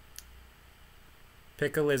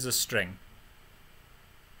 Pickle is a string.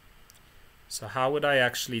 So how would I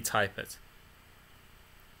actually type it?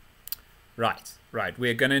 Right.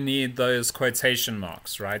 We're going to need those quotation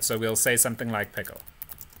marks, right? So we'll say something like pickle.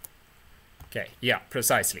 Okay, yeah,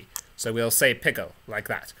 precisely. So we'll say pickle like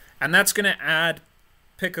that. And that's going to add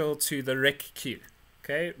pickle to the Rick queue.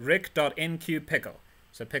 Okay, rick.enqueue pickle.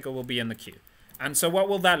 So pickle will be in the queue. And so what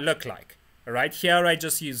will that look like? All right, here I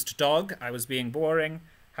just used dog. I was being boring,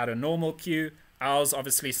 had a normal queue. Ours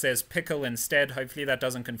obviously says pickle instead. Hopefully that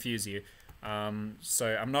doesn't confuse you.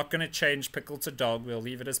 So I'm not going to change pickle to dog. We'll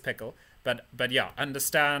leave it as pickle. But yeah,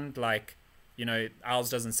 understand, like, you know, ours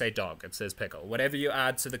doesn't say dog. It says pickle. Whatever you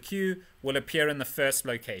add to the queue will appear in the first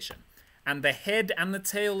location. And the head and the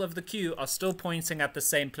tail of the queue are still pointing at the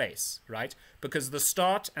same place, right? Because the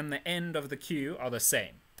start and the end of the queue are the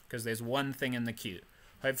same. Because there's one thing in the queue.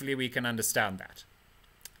 Hopefully we can understand that.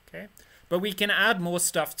 Okay? But we can add more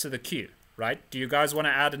stuff to the queue, right? Do you guys want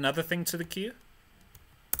to add another thing to the queue?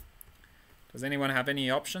 Does anyone have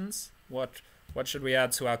any options? What should we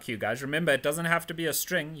add to our queue, guys? Remember, it doesn't have to be a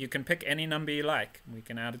string. You can pick any number you like. We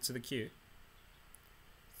can add it to the queue.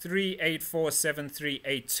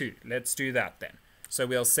 3847382. Let's do that then. So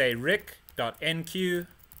we'll say rick.enqueue,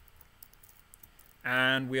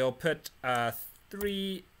 and we'll put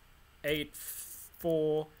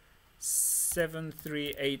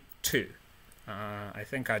 3847382. I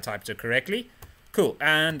think I typed it correctly. Cool.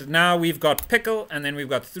 And now we've got pickle, and then we've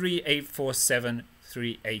got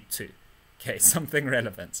 3847382. Okay, something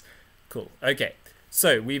relevant. Cool. Okay.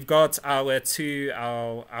 So we've got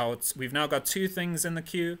we've now got two things in the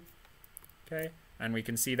queue. Okay, and we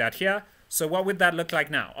can see that here. So what would that look like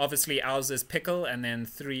now? Obviously ours is pickle and then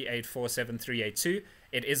 3847382.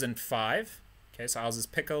 It isn't 5. Okay, so ours is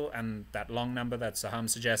pickle and that long number that Saham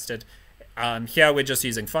suggested. Here we're just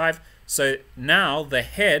using 5. So now the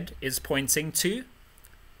head is pointing to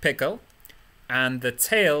pickle and the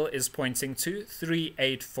tail is pointing to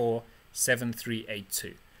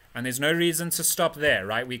 3847382. And there's no reason to stop there,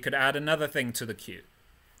 right? We could add another thing to the queue.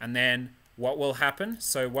 And then what will happen?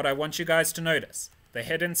 So what I want you guys to notice, the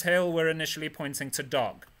head and tail were initially pointing to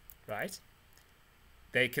dog, right?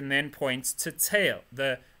 They can then point to tail.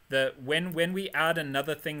 When we add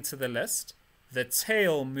another thing to the list, the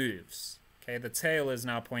tail moves. Okay, the tail is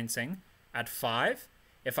now pointing at 5.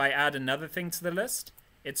 If I add another thing to the list,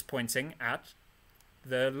 it's pointing at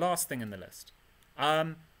the last thing in the list.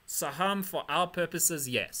 Saham, for our purposes,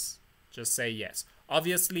 yes. Just say yes.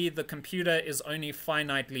 Obviously, the computer is only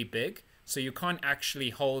finitely big, so you can't actually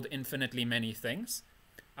hold infinitely many things.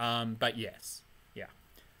 But yes, yeah.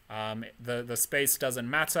 The space doesn't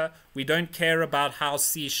matter. We don't care about how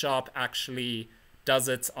C# actually does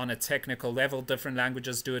it on a technical level. Different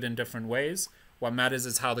languages do it in different ways. What matters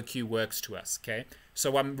is how the queue works to us, okay?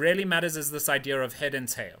 So what really matters is this idea of head and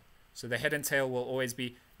tail. So the head and tail will always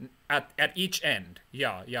be at each end.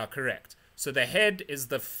 Yeah, correct. So the head is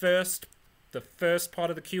the first part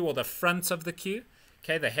of the queue, or the front of the queue.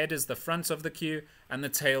 Okay, the head is the front of the queue and the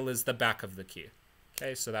tail is the back of the queue.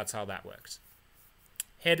 Okay, so that's how that works.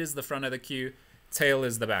 Head is the front of the queue, tail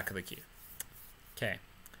is the back of the queue. Okay,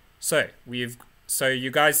 so you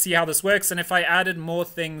guys see how this works, and if I added more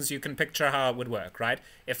things, you can picture how it would work, right?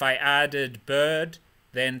 If I added bird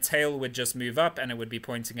then tail would just move up and it would be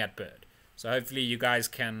pointing at bird. So hopefully you guys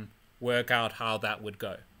can work out how that would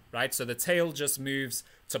go, right? So the tail just moves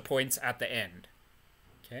to point at the end.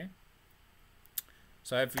 Okay.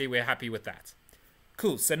 So hopefully we're happy with that.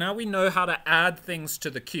 Cool. So now we know how to add things to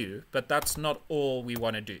the queue, but that's not all we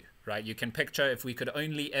want to do, right? You can picture if we could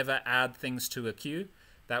only ever add things to a queue,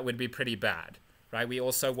 that would be pretty bad, right? We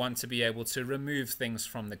also want to be able to remove things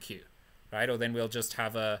from the queue, right? Or then we'll just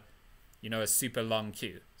have a super long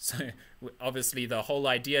queue. So obviously the whole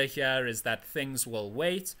idea here is that things will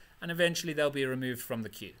wait and eventually they'll be removed from the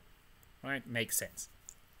queue, right? Makes sense.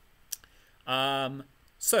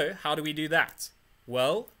 So how do we do that?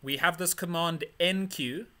 Well, we have this command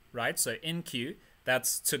enqueue, right? So enqueue,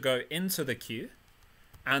 that's to go into the queue,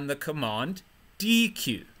 and the command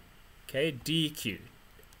dequeue, okay, dequeue.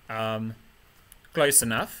 Close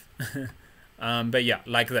enough. But yeah,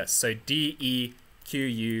 like this. So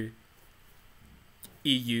D-E-Q-U-E-U-E.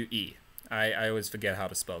 I always forget how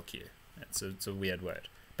to spell Q. It's a weird word.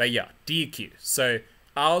 But yeah, dequeue. So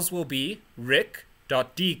ours will be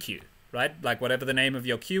rick.dequeue, right? Like whatever the name of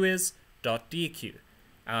your queue is, .dequeue.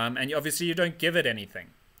 And obviously you don't give it anything,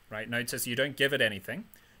 right? Notice you don't give it anything,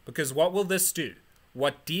 because what will this do?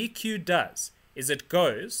 What dequeue does is it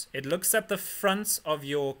looks at the front of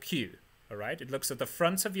your queue, all right? It looks at the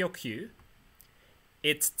front of your queue.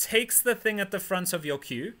 It takes the thing at the front of your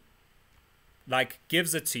queue, like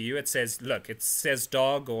gives it to you. It says, look, it says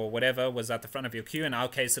dog or whatever was at the front of your queue. In our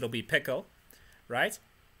case, it'll be pickle, right?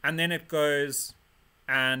 And then it goes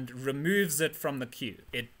and removes it from the queue.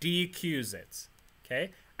 It dequeues it,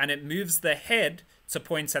 okay? And it moves the head to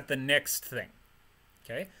point at the next thing,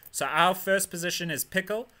 okay? So our first position is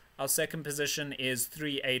pickle. Our second position is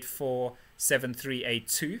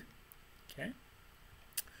 3847382, okay?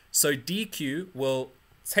 So dequeue will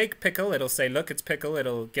take pickle. It'll say, look, it's pickle.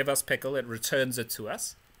 It'll give us pickle. It returns it to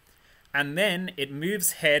us. And then it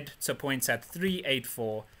moves head to point at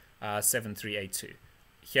 3847382.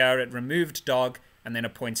 Here it removed dog, and then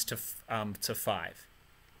it points to 5.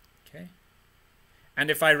 Okay.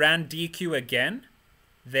 And if I ran dequeue again,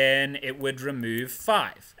 then it would remove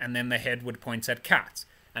 5, and then the head would point at cat.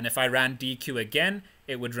 And if I ran dequeue again,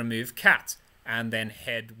 it would remove cat, and then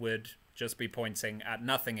head would just be pointing at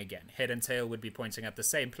nothing again. Head and tail would be pointing at the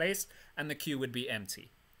same place, and the queue would be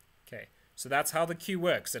empty. Okay, so that's how the queue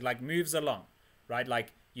works. It like moves along, right?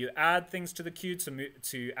 Like you add things to the queue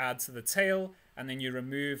to add to the tail, and then you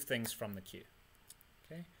remove things from the queue.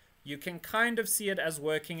 Okay, you can kind of see it as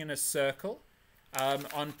working in a circle.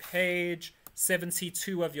 On page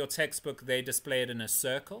 72 of your textbook, they display it in a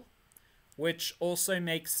circle, which also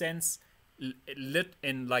makes sense.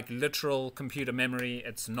 In like literal computer memory,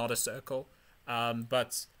 it's not a circle,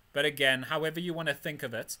 but again, however you want to think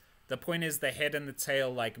of it, the point is the head and the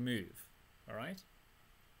tail like move. All right,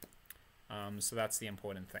 so that's the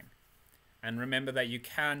important thing. And remember that you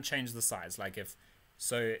can change the size. Like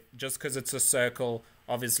just because it's a circle,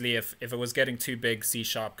 obviously if it was getting too big, C#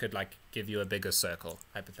 could like give you a bigger circle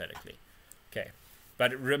hypothetically. Okay,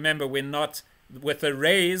 but remember, we're not with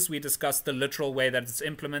arrays. We discussed the literal way that it's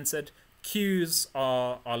implemented. Queues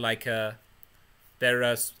are like they're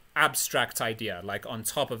a abstract idea, like on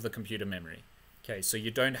top of the computer memory. Okay, so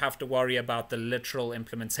you don't have to worry about the literal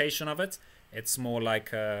implementation of it. It's more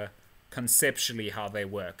like conceptually how they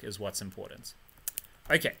work is what's important.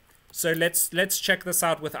 Okay, so let's check this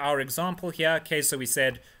out with our example here. Okay, so we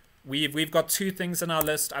said we've got 2 things in our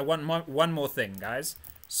list. I want one more thing, guys.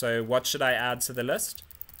 So what should I add to the list?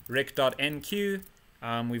 rick.enqueue.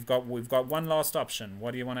 We've got one last option.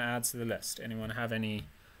 What do you want to add to the list? Anyone have any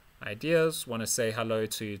ideas? Want to say hello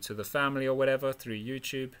to the family or whatever through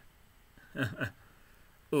YouTube?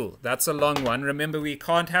 Ooh, that's a long one. Remember, we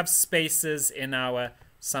can't have spaces in our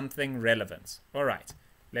something relevant. All right,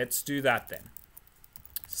 let's do that then.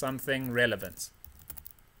 Something relevant.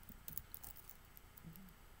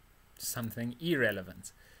 Something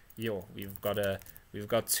irrelevant. Yo, we've got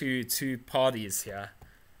two parties here.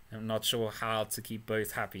 I'm not sure how to keep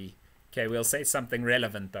both happy. Okay, we'll say something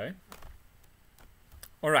relevant though.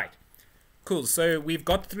 All right, cool. So we've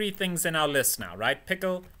got 3 things in our list now, right?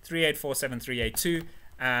 Pickle, 3847382,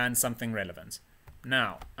 and something relevant.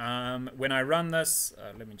 Now, when I run this,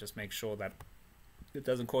 let me just make sure that it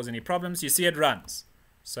doesn't cause any problems. You see it runs.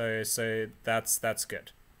 So that's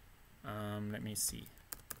good. Let me see.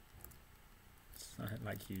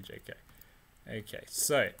 Like huge, okay. Okay,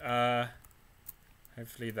 so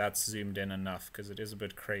hopefully that's zoomed in enough, because it is a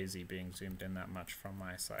bit crazy being zoomed in that much from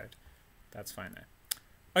my side. That's fine now.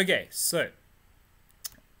 Okay, so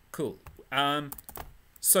cool.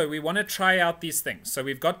 So we want to try out these things. So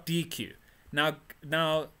we've got dequeue. Now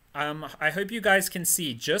I hope you guys can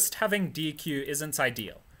see just having DQ isn't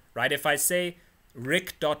ideal, right? If I say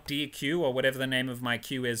rick.dq or whatever the name of my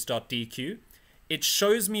queue is .dq, it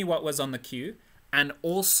shows me what was on the queue and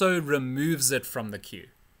also removes it from the queue,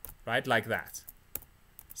 right? Like that.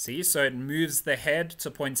 See, so it moves the head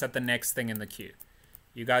to point at the next thing in the queue.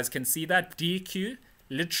 You guys can see that DQ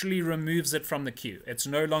literally removes it from the queue. It's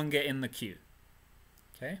no longer in the queue.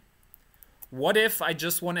 Okay. What if I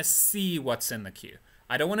just want to see what's in the queue?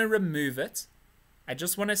 I don't want to remove it. I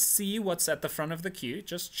just want to see what's at the front of the queue.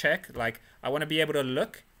 Just check. Like, I want to be able to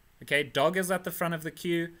look. Okay, dog is at the front of the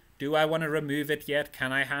queue. Do I want to remove it yet?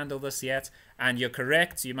 Can I handle this yet? And you're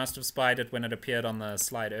correct. You must have spied it when it appeared on the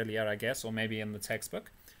slide earlier, I guess, or maybe in the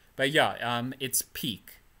textbook. But yeah, it's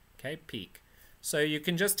peek. Okay, peek. So you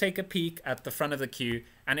can just take a peek at the front of the queue,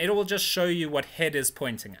 and it will just show you what head is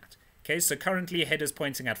pointing at. Okay, so currently head is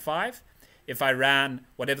pointing at 5. If I ran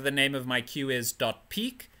whatever the name of my queue is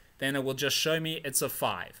 .peek, then it will just show me it's a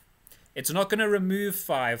 5. It's not going to remove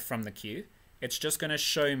 5 from the queue. It's just going to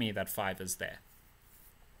show me that 5 is there.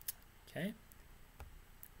 Okay.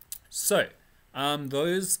 So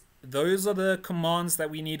those are the commands that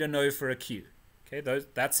we need to know for a queue. Okay,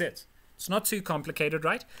 that's it. It's not too complicated,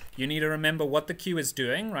 right? You need to remember what the queue is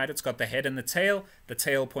doing, right? It's got the head and the tail. The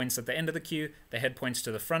tail points at the end of the queue. The head points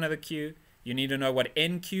to the front of the queue. You need to know what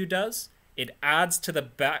enqueue does. It adds to the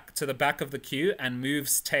back of the queue and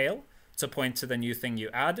moves tail to point to the new thing you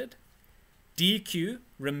added. DQ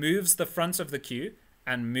removes the front of the queue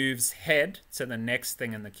and moves head to the next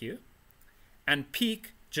thing in the queue. And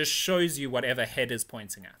peek just shows you whatever head is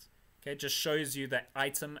pointing at. Okay, just shows you the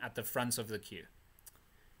item at the front of the queue.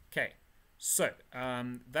 Okay, so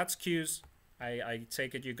that's queues. I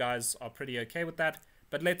take it you guys are pretty okay with that.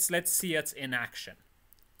 But let's see it in action.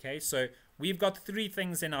 Okay, so we've got 3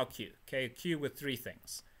 things in our queue. Okay, a queue with 3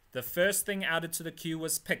 things. The first thing added to the queue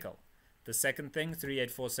was pickle. The second thing,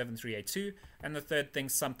 3847382. And the third thing,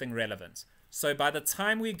 something relevant. So by the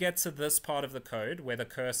time we get to this part of the code, where the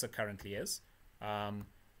cursor currently is,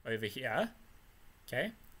 over here,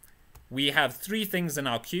 okay, we have 3 things in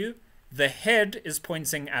our queue. The head is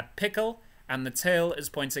pointing at pickle, and the tail is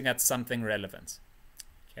pointing at something relevant.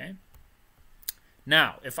 Okay.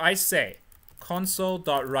 Now, if I say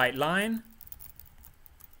console.writeLine,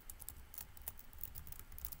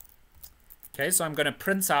 okay, so I'm going to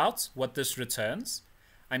print out what this returns.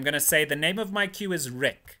 I'm going to say the name of my queue is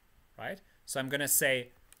Rick, right? So I'm going to say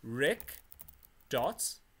Rick.peek.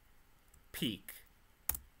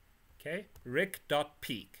 Okay,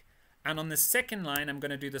 Rick.peek. And on the second line, I'm going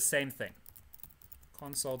to do the same thing.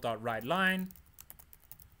 Console.writeLine.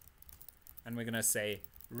 And we're going to say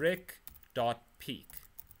Rick.peek.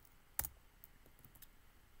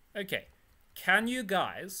 Okay, can you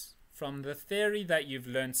guys, from the theory that you've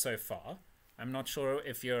learned so far, I'm not sure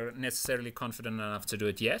if you're necessarily confident enough to do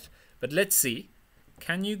it yet, but let's see.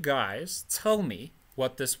 Can you guys tell me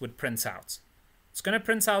what this would print out? It's going to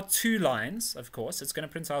print out 2 lines, of course. It's going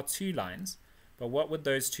to print out 2 lines. But what would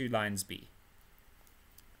those 2 lines be?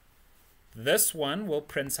 This one will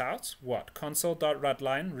print out what?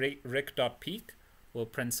 Console.writeLine, Rick.peek will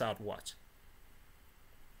print out what?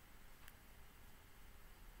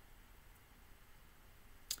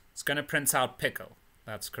 It's going to print out pickle.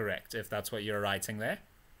 That's correct, if that's what you're writing there.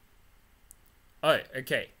 Oh,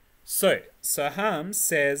 okay. So Saham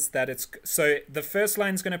says that it's... So the first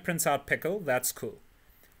line is going to print out pickle. That's cool.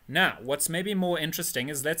 Now, what's maybe more interesting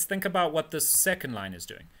is let's think about what this second line is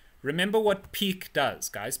doing. Remember what peek does,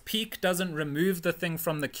 guys. Peek doesn't remove the thing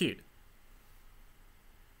from the queue.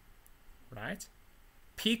 Right?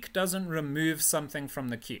 Peek doesn't remove something from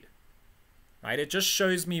the queue. Right? It just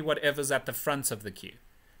shows me whatever's at the front of the queue.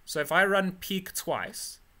 So if I run peek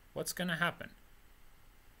twice, what's going to happen?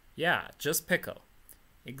 Yeah, just pickle.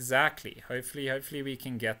 Exactly. Hopefully we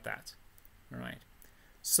can get that. All right.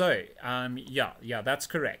 So, yeah, that's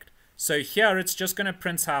correct. So here it's just going to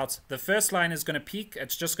print out, the first line is going to peek.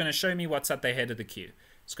 It's just going to show me what's at the head of the queue.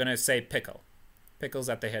 It's going to say pickle. Pickle's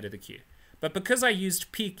at the head of the queue. But because I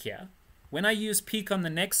used peek here, when I use peek on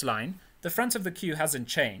the next line, the front of the queue hasn't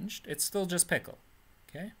changed. It's still just pickle.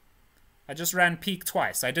 Okay? I just ran peek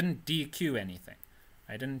twice. I didn't DQ anything.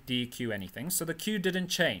 So the queue didn't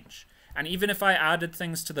change. And even if I added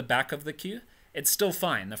things to the back of the queue, it's still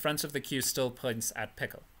fine. The front of the queue still points at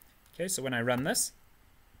pickle. Okay, so when I run this,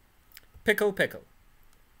 pickle. Okay,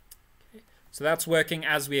 so that's working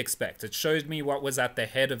as we expect. It showed me what was at the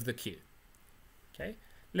head of the queue. Okay,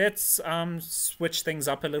 let's switch things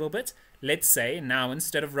up a little bit. Let's say now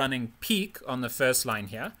instead of running peek on the first line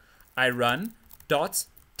here, I run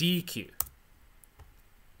 .dq.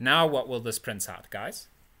 Now what will this print out, guys?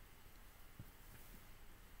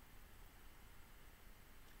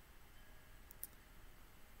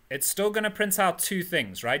 it's still going to print out two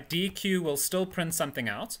things, right? DQ will still print something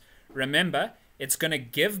out. Remember, it's going to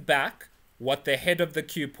give back what the head of the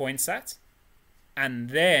queue points at, and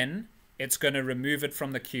then it's going to remove it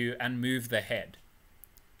from the queue and move the head.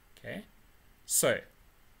 Okay, so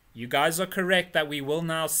you guys are correct that we will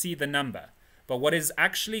now see the number. But what is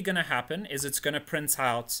actually going to happen is it's going to print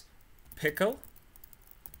out pickle.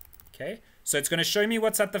 Okay, so it's going to show me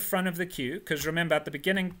what's at the front of the queue, because remember at the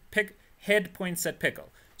beginning, head points at pickle.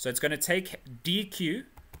 So it's going to take DQ,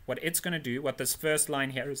 what it's going to do, what this first line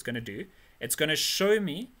here is going to do. It's going to show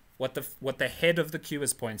me what the head of the queue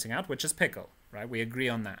is pointing out, which is pickle, right? We agree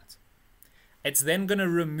on that. It's then going to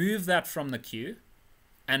remove that from the queue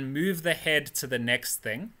and move the head to the next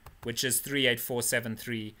thing, which is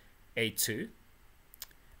 38473882.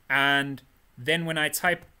 And then when I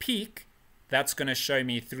type peak, that's going to show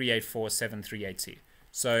me 38473882.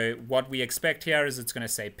 So what we expect here is it's going to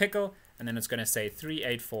say pickle, and then it's going to say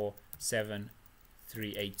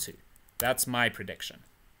 38473882. That's my prediction.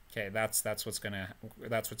 Okay, that's what's going to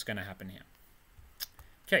happen here.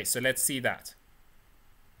 Okay, so let's see that.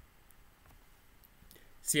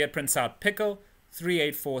 See, it prints out pickle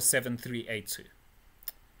 38473882.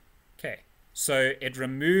 Okay, so it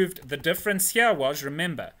removed, the difference here was,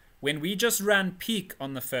 remember, when we just ran peak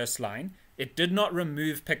on the first line, it did not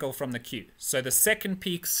remove pickle from the queue. So the second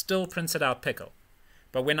peak still printed out pickle.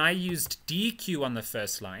 But when I used DQ on the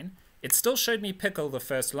first line, it still showed me pickle the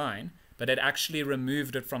first line, but it actually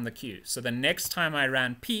removed it from the queue. So the next time I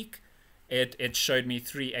ran peak, it showed me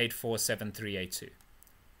 38473882.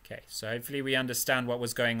 Okay, so hopefully we understand what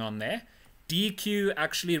was going on there. DQ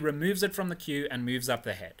actually removes it from the queue and moves up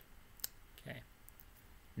the head. Okay,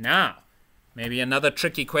 now maybe another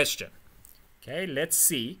tricky question. Okay, let's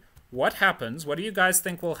see what happens. What do you guys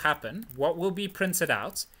think will happen? What will be printed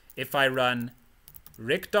out if I run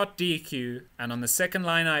ric.dq and on the second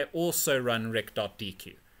line I also run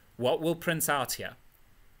ric.dq? What will print out here?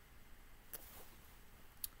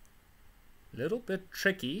 A little bit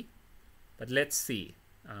tricky, but let's see.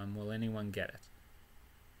 Will anyone get it?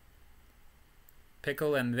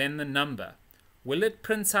 Pickle and then the number. Will it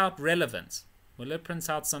print out relevant? Will it print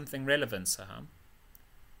out something relevant, Saham?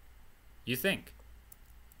 You think?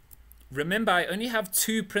 Remember, I only have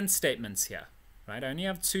two print statements here, right? I only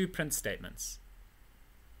have two print statements.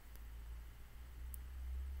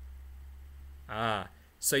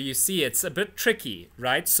 So you see, it's a bit tricky,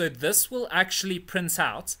 right? So this will actually print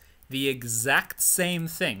out the exact same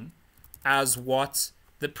thing as what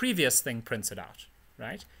the previous thing printed out,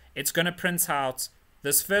 right? It's going to print out,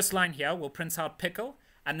 this first line here will print out pickle,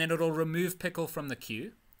 and then it'll remove pickle from the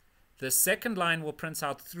queue. The second line will print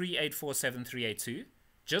out 38473882,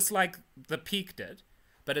 just like the peak did,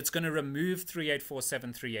 but it's going to remove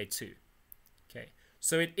 38473882. Okay,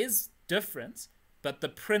 so it is different, but the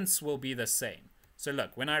prints will be the same. So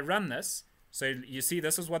look, when I run this, so you see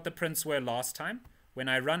this is what the prints were last time. When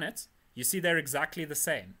I run it, you see they're exactly the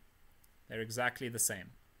same. They're exactly the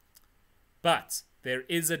same. But there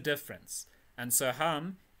is a difference. And so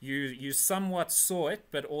you somewhat saw it,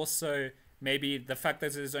 but also maybe the fact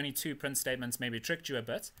that there's only two print statements maybe tricked you a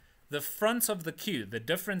bit. The front of the queue, the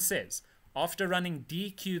difference is, after running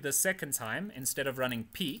DQ the second time instead of running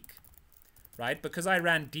peak, right? Because I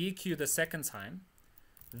ran DQ the second time,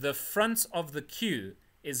 the front of the queue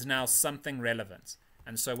is now something relevant.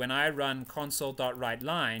 And so when I run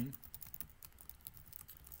console.writeLine,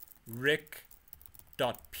 ric.peak,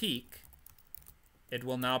 it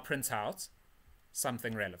will now print out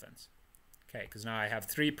something relevant. Okay, because now I have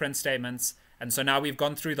three print statements, and so now we've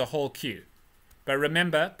gone through the whole queue. But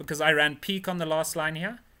remember, because I ran peak on the last line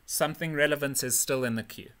here, something relevant is still in the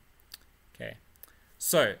queue. Okay,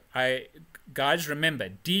 so guys, remember,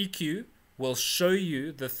 DQ will show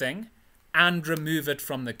you the thing and remove it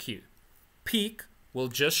from the queue. Peak will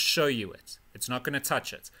just show you it. It's not going to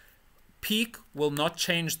touch it. Peak will not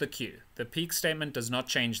change the queue. The peak statement does not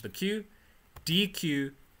change the queue.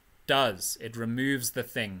 DQ does. It removes the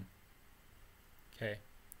thing. Okay.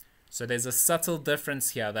 So there's a subtle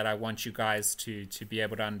difference here that I want you guys to be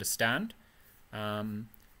able to understand.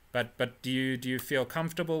 But do you feel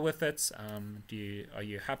comfortable with it? Are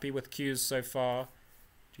you happy with queues so far?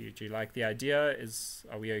 Do you like the idea?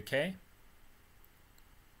 Are we okay?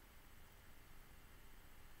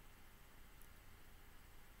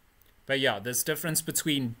 But yeah, this difference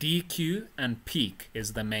between DQ and peak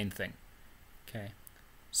is the main thing. Okay,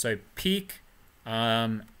 so peak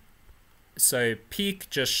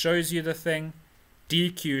just shows you the thing,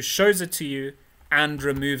 DQ shows it to you and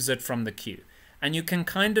removes it from the queue. And you can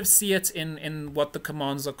kind of see it in what the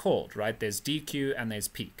commands are called, right? There's DQ and there's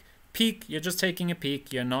peak. Peak, you're just taking a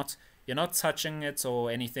peek. You're not You're not touching it or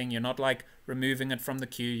anything. You're not like removing it from the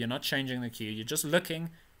queue. You're not changing the queue. You're just looking,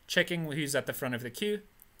 checking who's at the front of the queue.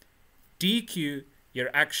 DQ, you're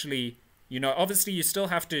actually, obviously you still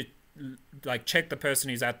have to like check the person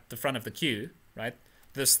who's at the front of the queue, right?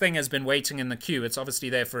 This thing has been waiting in the queue. It's obviously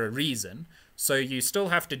there for a reason. So you still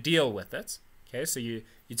have to deal with it. Okay, so you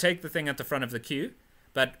take the thing at the front of the queue,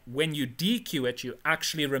 but when you DQ it, you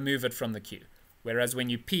actually remove it from the queue. Whereas when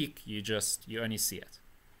you peek, you only see it.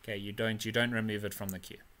 Okay, you don't remove it from the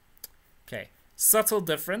queue. Okay, subtle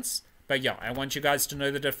difference, but yeah, I want you guys to know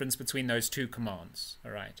the difference between those two commands.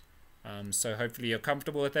 All right. So hopefully you're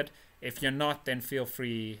comfortable with it. If you're not, then feel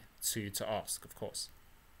free to ask, of course.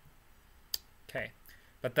 Okay,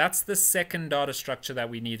 but that's the second data structure that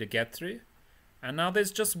we need to get through. And now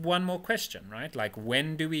there's just one more question, right? Like,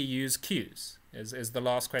 when do we use queues? Is the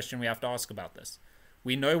last question we have to ask about this.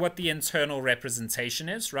 We know what the internal representation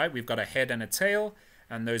is, right? We've got a head and a tail,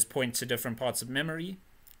 and those point to different parts of memory.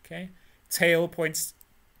 Okay, tail points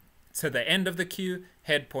to the end of the queue,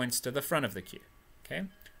 head points to the front of the queue. Okay,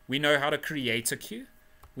 we know how to create a queue.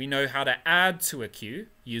 We know how to add to a queue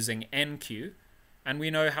using enqueue, and we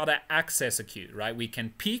know how to access a queue, right? We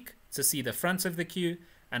can peek to see the front of the queue,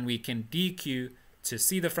 and we can dequeue to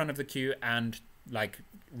see the front of the queue and like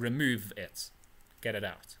remove it, get it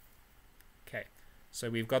out. Okay, so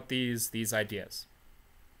we've got these ideas.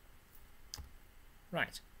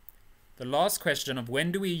 Right. The last question of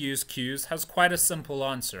when do we use queues has quite a simple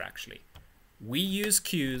answer, actually. We use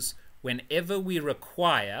queues whenever we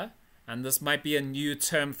require, and this might be a new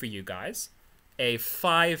term for you guys, a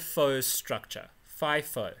FIFO structure.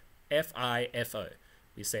 FIFO, F-I-F-O.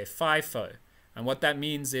 We say FIFO. And what that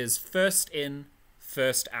means is first in,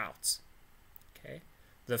 first out. Okay.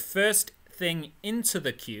 The first thing into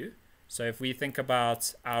the queue, so if we think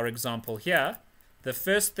about our example here, the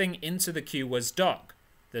first thing into the queue was dog.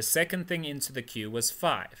 The second thing into the queue was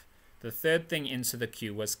 5. The third thing into the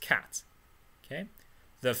queue was cat. Okay.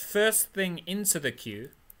 The first thing into the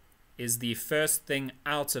queue is the first thing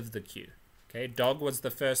out of the queue. Okay. Dog was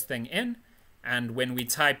the first thing in, and when we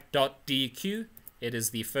type .dq, it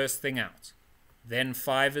is the first thing out. Then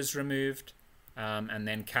 5 is removed, and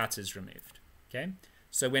then cat is removed. Okay.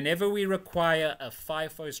 So whenever we require a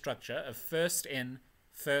FIFO structure, a first in,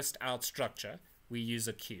 first out structure, we use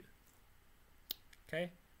a queue. Okay,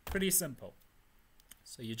 pretty simple.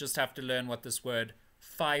 So you just have to learn what this word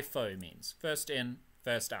FIFO means. First in,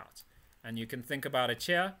 first out. And you can think about it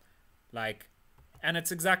here, like, and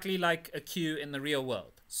it's exactly like a queue in the real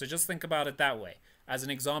world. So just think about it that way. As an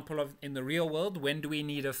example of in the real world, when do we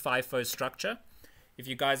need a FIFO structure? If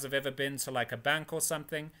you guys have ever been to like a bank or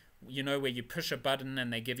something, you know, where you push a button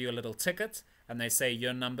and they give you a little ticket and they say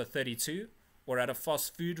you're number 32, or at a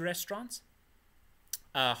fast food restaurant,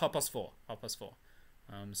 4:04.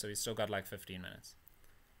 So we still got like 15 minutes.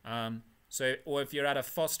 Or if you're at a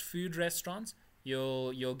fast food restaurant,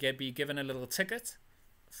 you'll be given a little ticket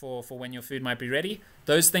for when your food might be ready.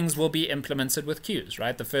 Those things will be implemented with queues,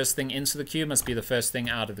 right? The first thing into the queue must be the first thing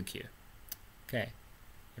out of the queue. Okay,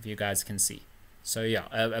 if you guys can see. So yeah,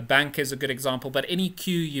 a bank is a good example, but any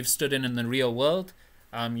queue you've stood in the real world,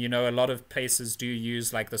 you know, a lot of places do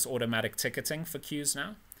use like this automatic ticketing for queues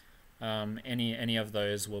now. Any of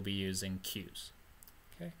those will be using queues.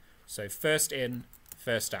 Okay, so first in,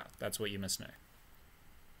 first out. That's what you must know.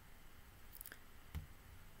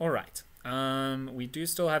 All right. We do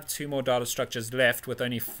still have 2 more data structures left with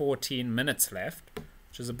only 14 minutes left,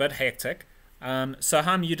 which is a bit hectic. So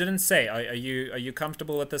Ham, you didn't say, are you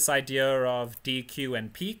comfortable with this idea of DQ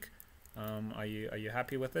and peak? Are you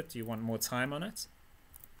happy with it? Do you want more time on it?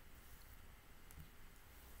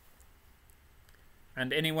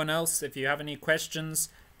 And anyone else, if you have any questions,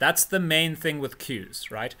 that's the main thing with queues,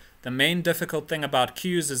 right? The main difficult thing about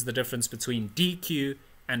queues is the difference between DQ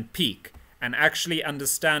and peak, and actually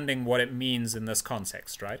understanding what it means in this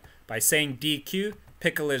context, right? By saying DQ,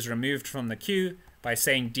 pickle is removed from the queue. By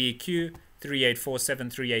saying DQ,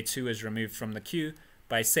 3847382 is removed from the queue.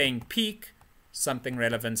 By saying peak, something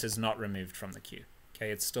relevant is not removed from the queue. Okay,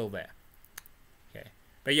 it's still there. Okay,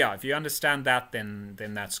 but yeah, if you understand that, then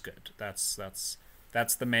that's good. That's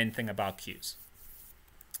the main thing about queues.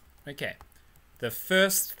 Okay, the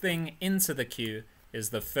first thing into the queue is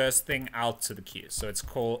the first thing out to the queue. So it's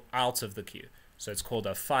called out of the queue. So it's called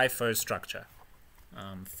a FIFO structure.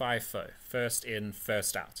 FIFO, first in,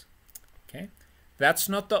 first out. Okay, that's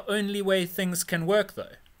not the only way things can work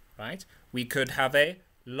though, right? We could have a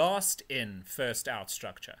last in, first out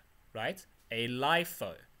structure, right? A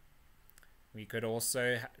LIFO. We could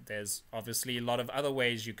also, there's obviously a lot of other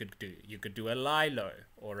ways you could do. You could do a LILO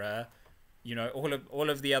or a, you know, all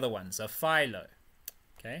of the other ones, a FILO.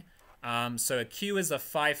 Okay, So a queue is a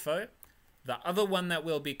FIFO. The other one that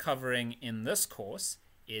we'll be covering in this course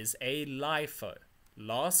is a LIFO,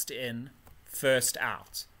 last in, first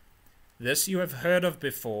out. This you have heard of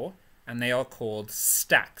before, and they are called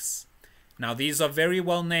stacks. Now these are very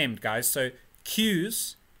well named, guys. So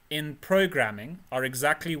queues in programming are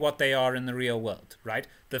exactly what they are in the real world, right?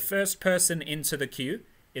 The first person into the queue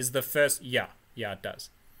is the first, yeah, it does.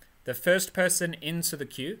 The first person into the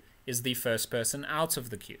queue is the first person out of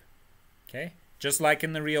the queue, okay? Just like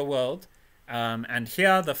in the real world. And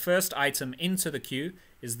here, the first item into the queue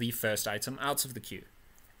is the first item out of the queue.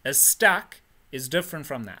 A stack is different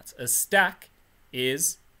from that. A stack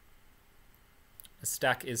is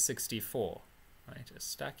 64, right? A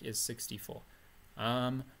stack is 64.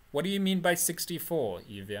 What do you mean by 64,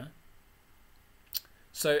 Yuvia?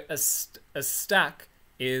 So a stack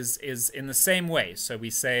is in the same way. So we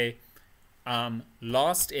say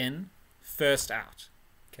last in, first out.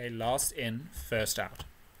 Okay, last in, first out.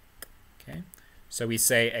 Okay, so we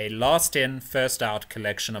say a last in, first out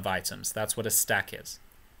collection of items. That's what a stack is.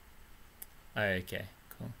 Okay,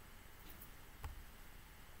 cool.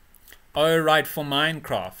 Oh, right, for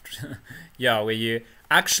Minecraft. Yeah, where you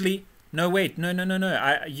actually, no, wait, no.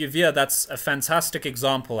 Yuvia, that's a fantastic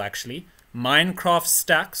example, actually. Minecraft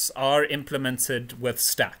stacks are implemented with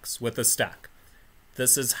stacks, with a stack.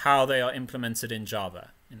 This is how they are implemented in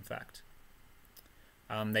Java, in fact.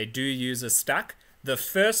 They do use a stack. The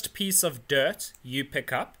first piece of dirt you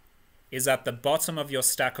pick up is at the bottom of your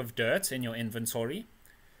stack of dirt in your inventory.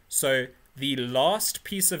 So the last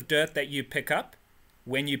piece of dirt that you pick up,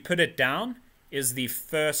 when you put it down, is the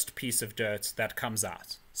first piece of dirt that comes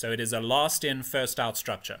out. So it is a last in, first out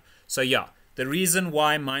structure. So yeah, the reason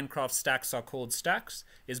why Minecraft stacks are called stacks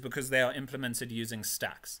is because they are implemented using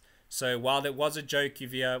stacks. So while it was a joke,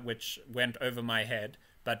 Yuvia, which went over my head,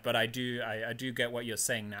 but I do get what you're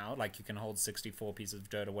saying now. Like you can hold 64 pieces of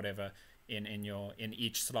dirt or whatever in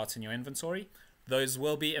each slot in your inventory. Those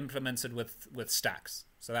will be implemented with stacks.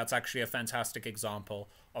 So that's actually a fantastic example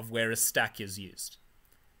of where a stack is used.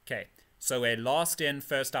 Okay, so a last in,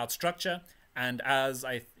 first out structure. And as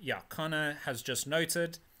Connor has just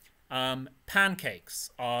noted,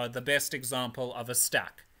 pancakes are the best example of a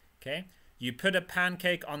stack. Okay, you put a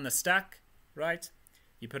pancake on the stack, right?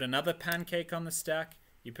 You put another pancake on the stack.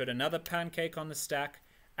 You put another pancake on the stack,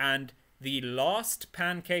 and the last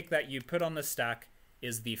pancake that you put on the stack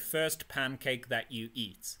is the first pancake that you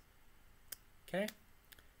eat. Okay?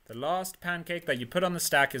 The last pancake that you put on the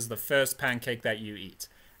stack is the first pancake that you eat.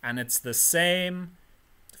 And it's the same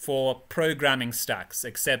for programming stacks,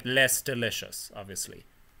 except less delicious, obviously.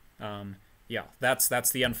 Yeah,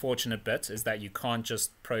 that's the unfortunate bit, is that you can't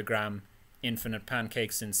just program infinite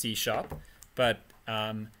pancakes in C#, but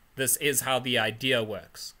this is how the idea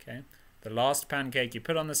works, okay? The last pancake you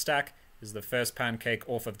put on the stack is the first pancake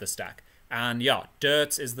off of the stack. And yeah,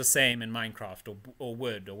 dirt is the same in Minecraft, or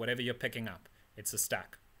wood, or whatever you're picking up. It's a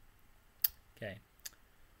stack. Okay.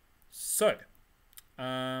 So,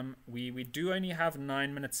 we do only have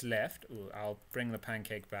 9 minutes left. Ooh, I'll bring the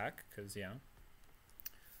pancake back, because, yeah.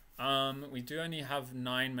 We do only have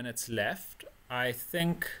 9 minutes left. I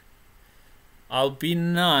think I'll be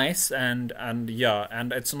nice, and yeah,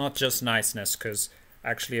 and it's not just niceness, because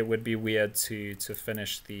actually it would be weird to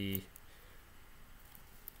finish the...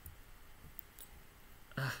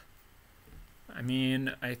 I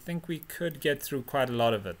mean, I think we could get through quite a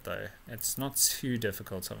lot of it, though. It's not too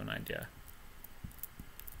difficult of an idea.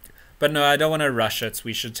 But no, I don't want to rush it.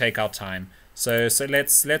 We should take our time. So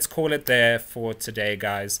let's call it there for today,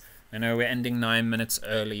 guys. I know we're ending 9 minutes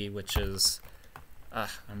early, which is...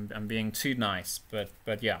 I'm being too nice, but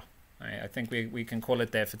yeah, I think we can call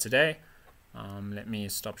it there for today. Let me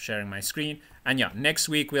stop sharing my screen. And yeah, next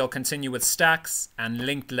week we'll continue with stacks and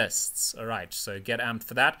linked lists. All right, so get amped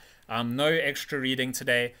for that. No extra reading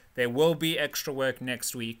today. There will be extra work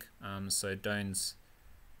next week. So don't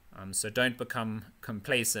become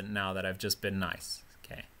complacent now that I've just been nice.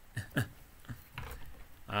 Okay.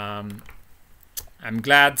 I'm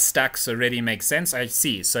glad stacks already make sense. I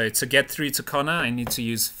see. So to get through to Connor, I need to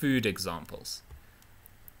use food examples.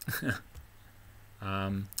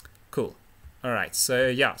 Cool. All right. So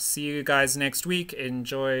yeah, see you guys next week.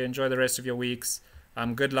 Enjoy the rest of your weeks.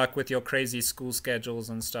 Good luck with your crazy school schedules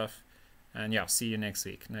and stuff. And yeah, see you next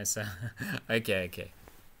week. Nice. Okay.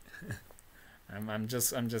 I'm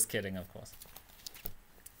just kidding, of course.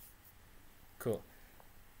 Cool.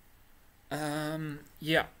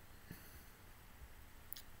 Yeah.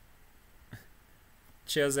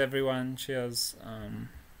 Cheers, everyone. Cheers.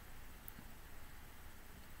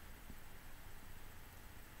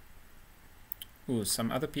 Ooh,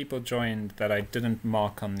 some other people joined that I didn't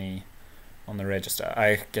mark on the on the register.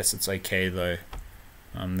 I guess it's okay though.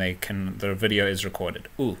 The video is recorded.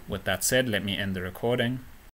 Ooh, with that said, let me end the recording.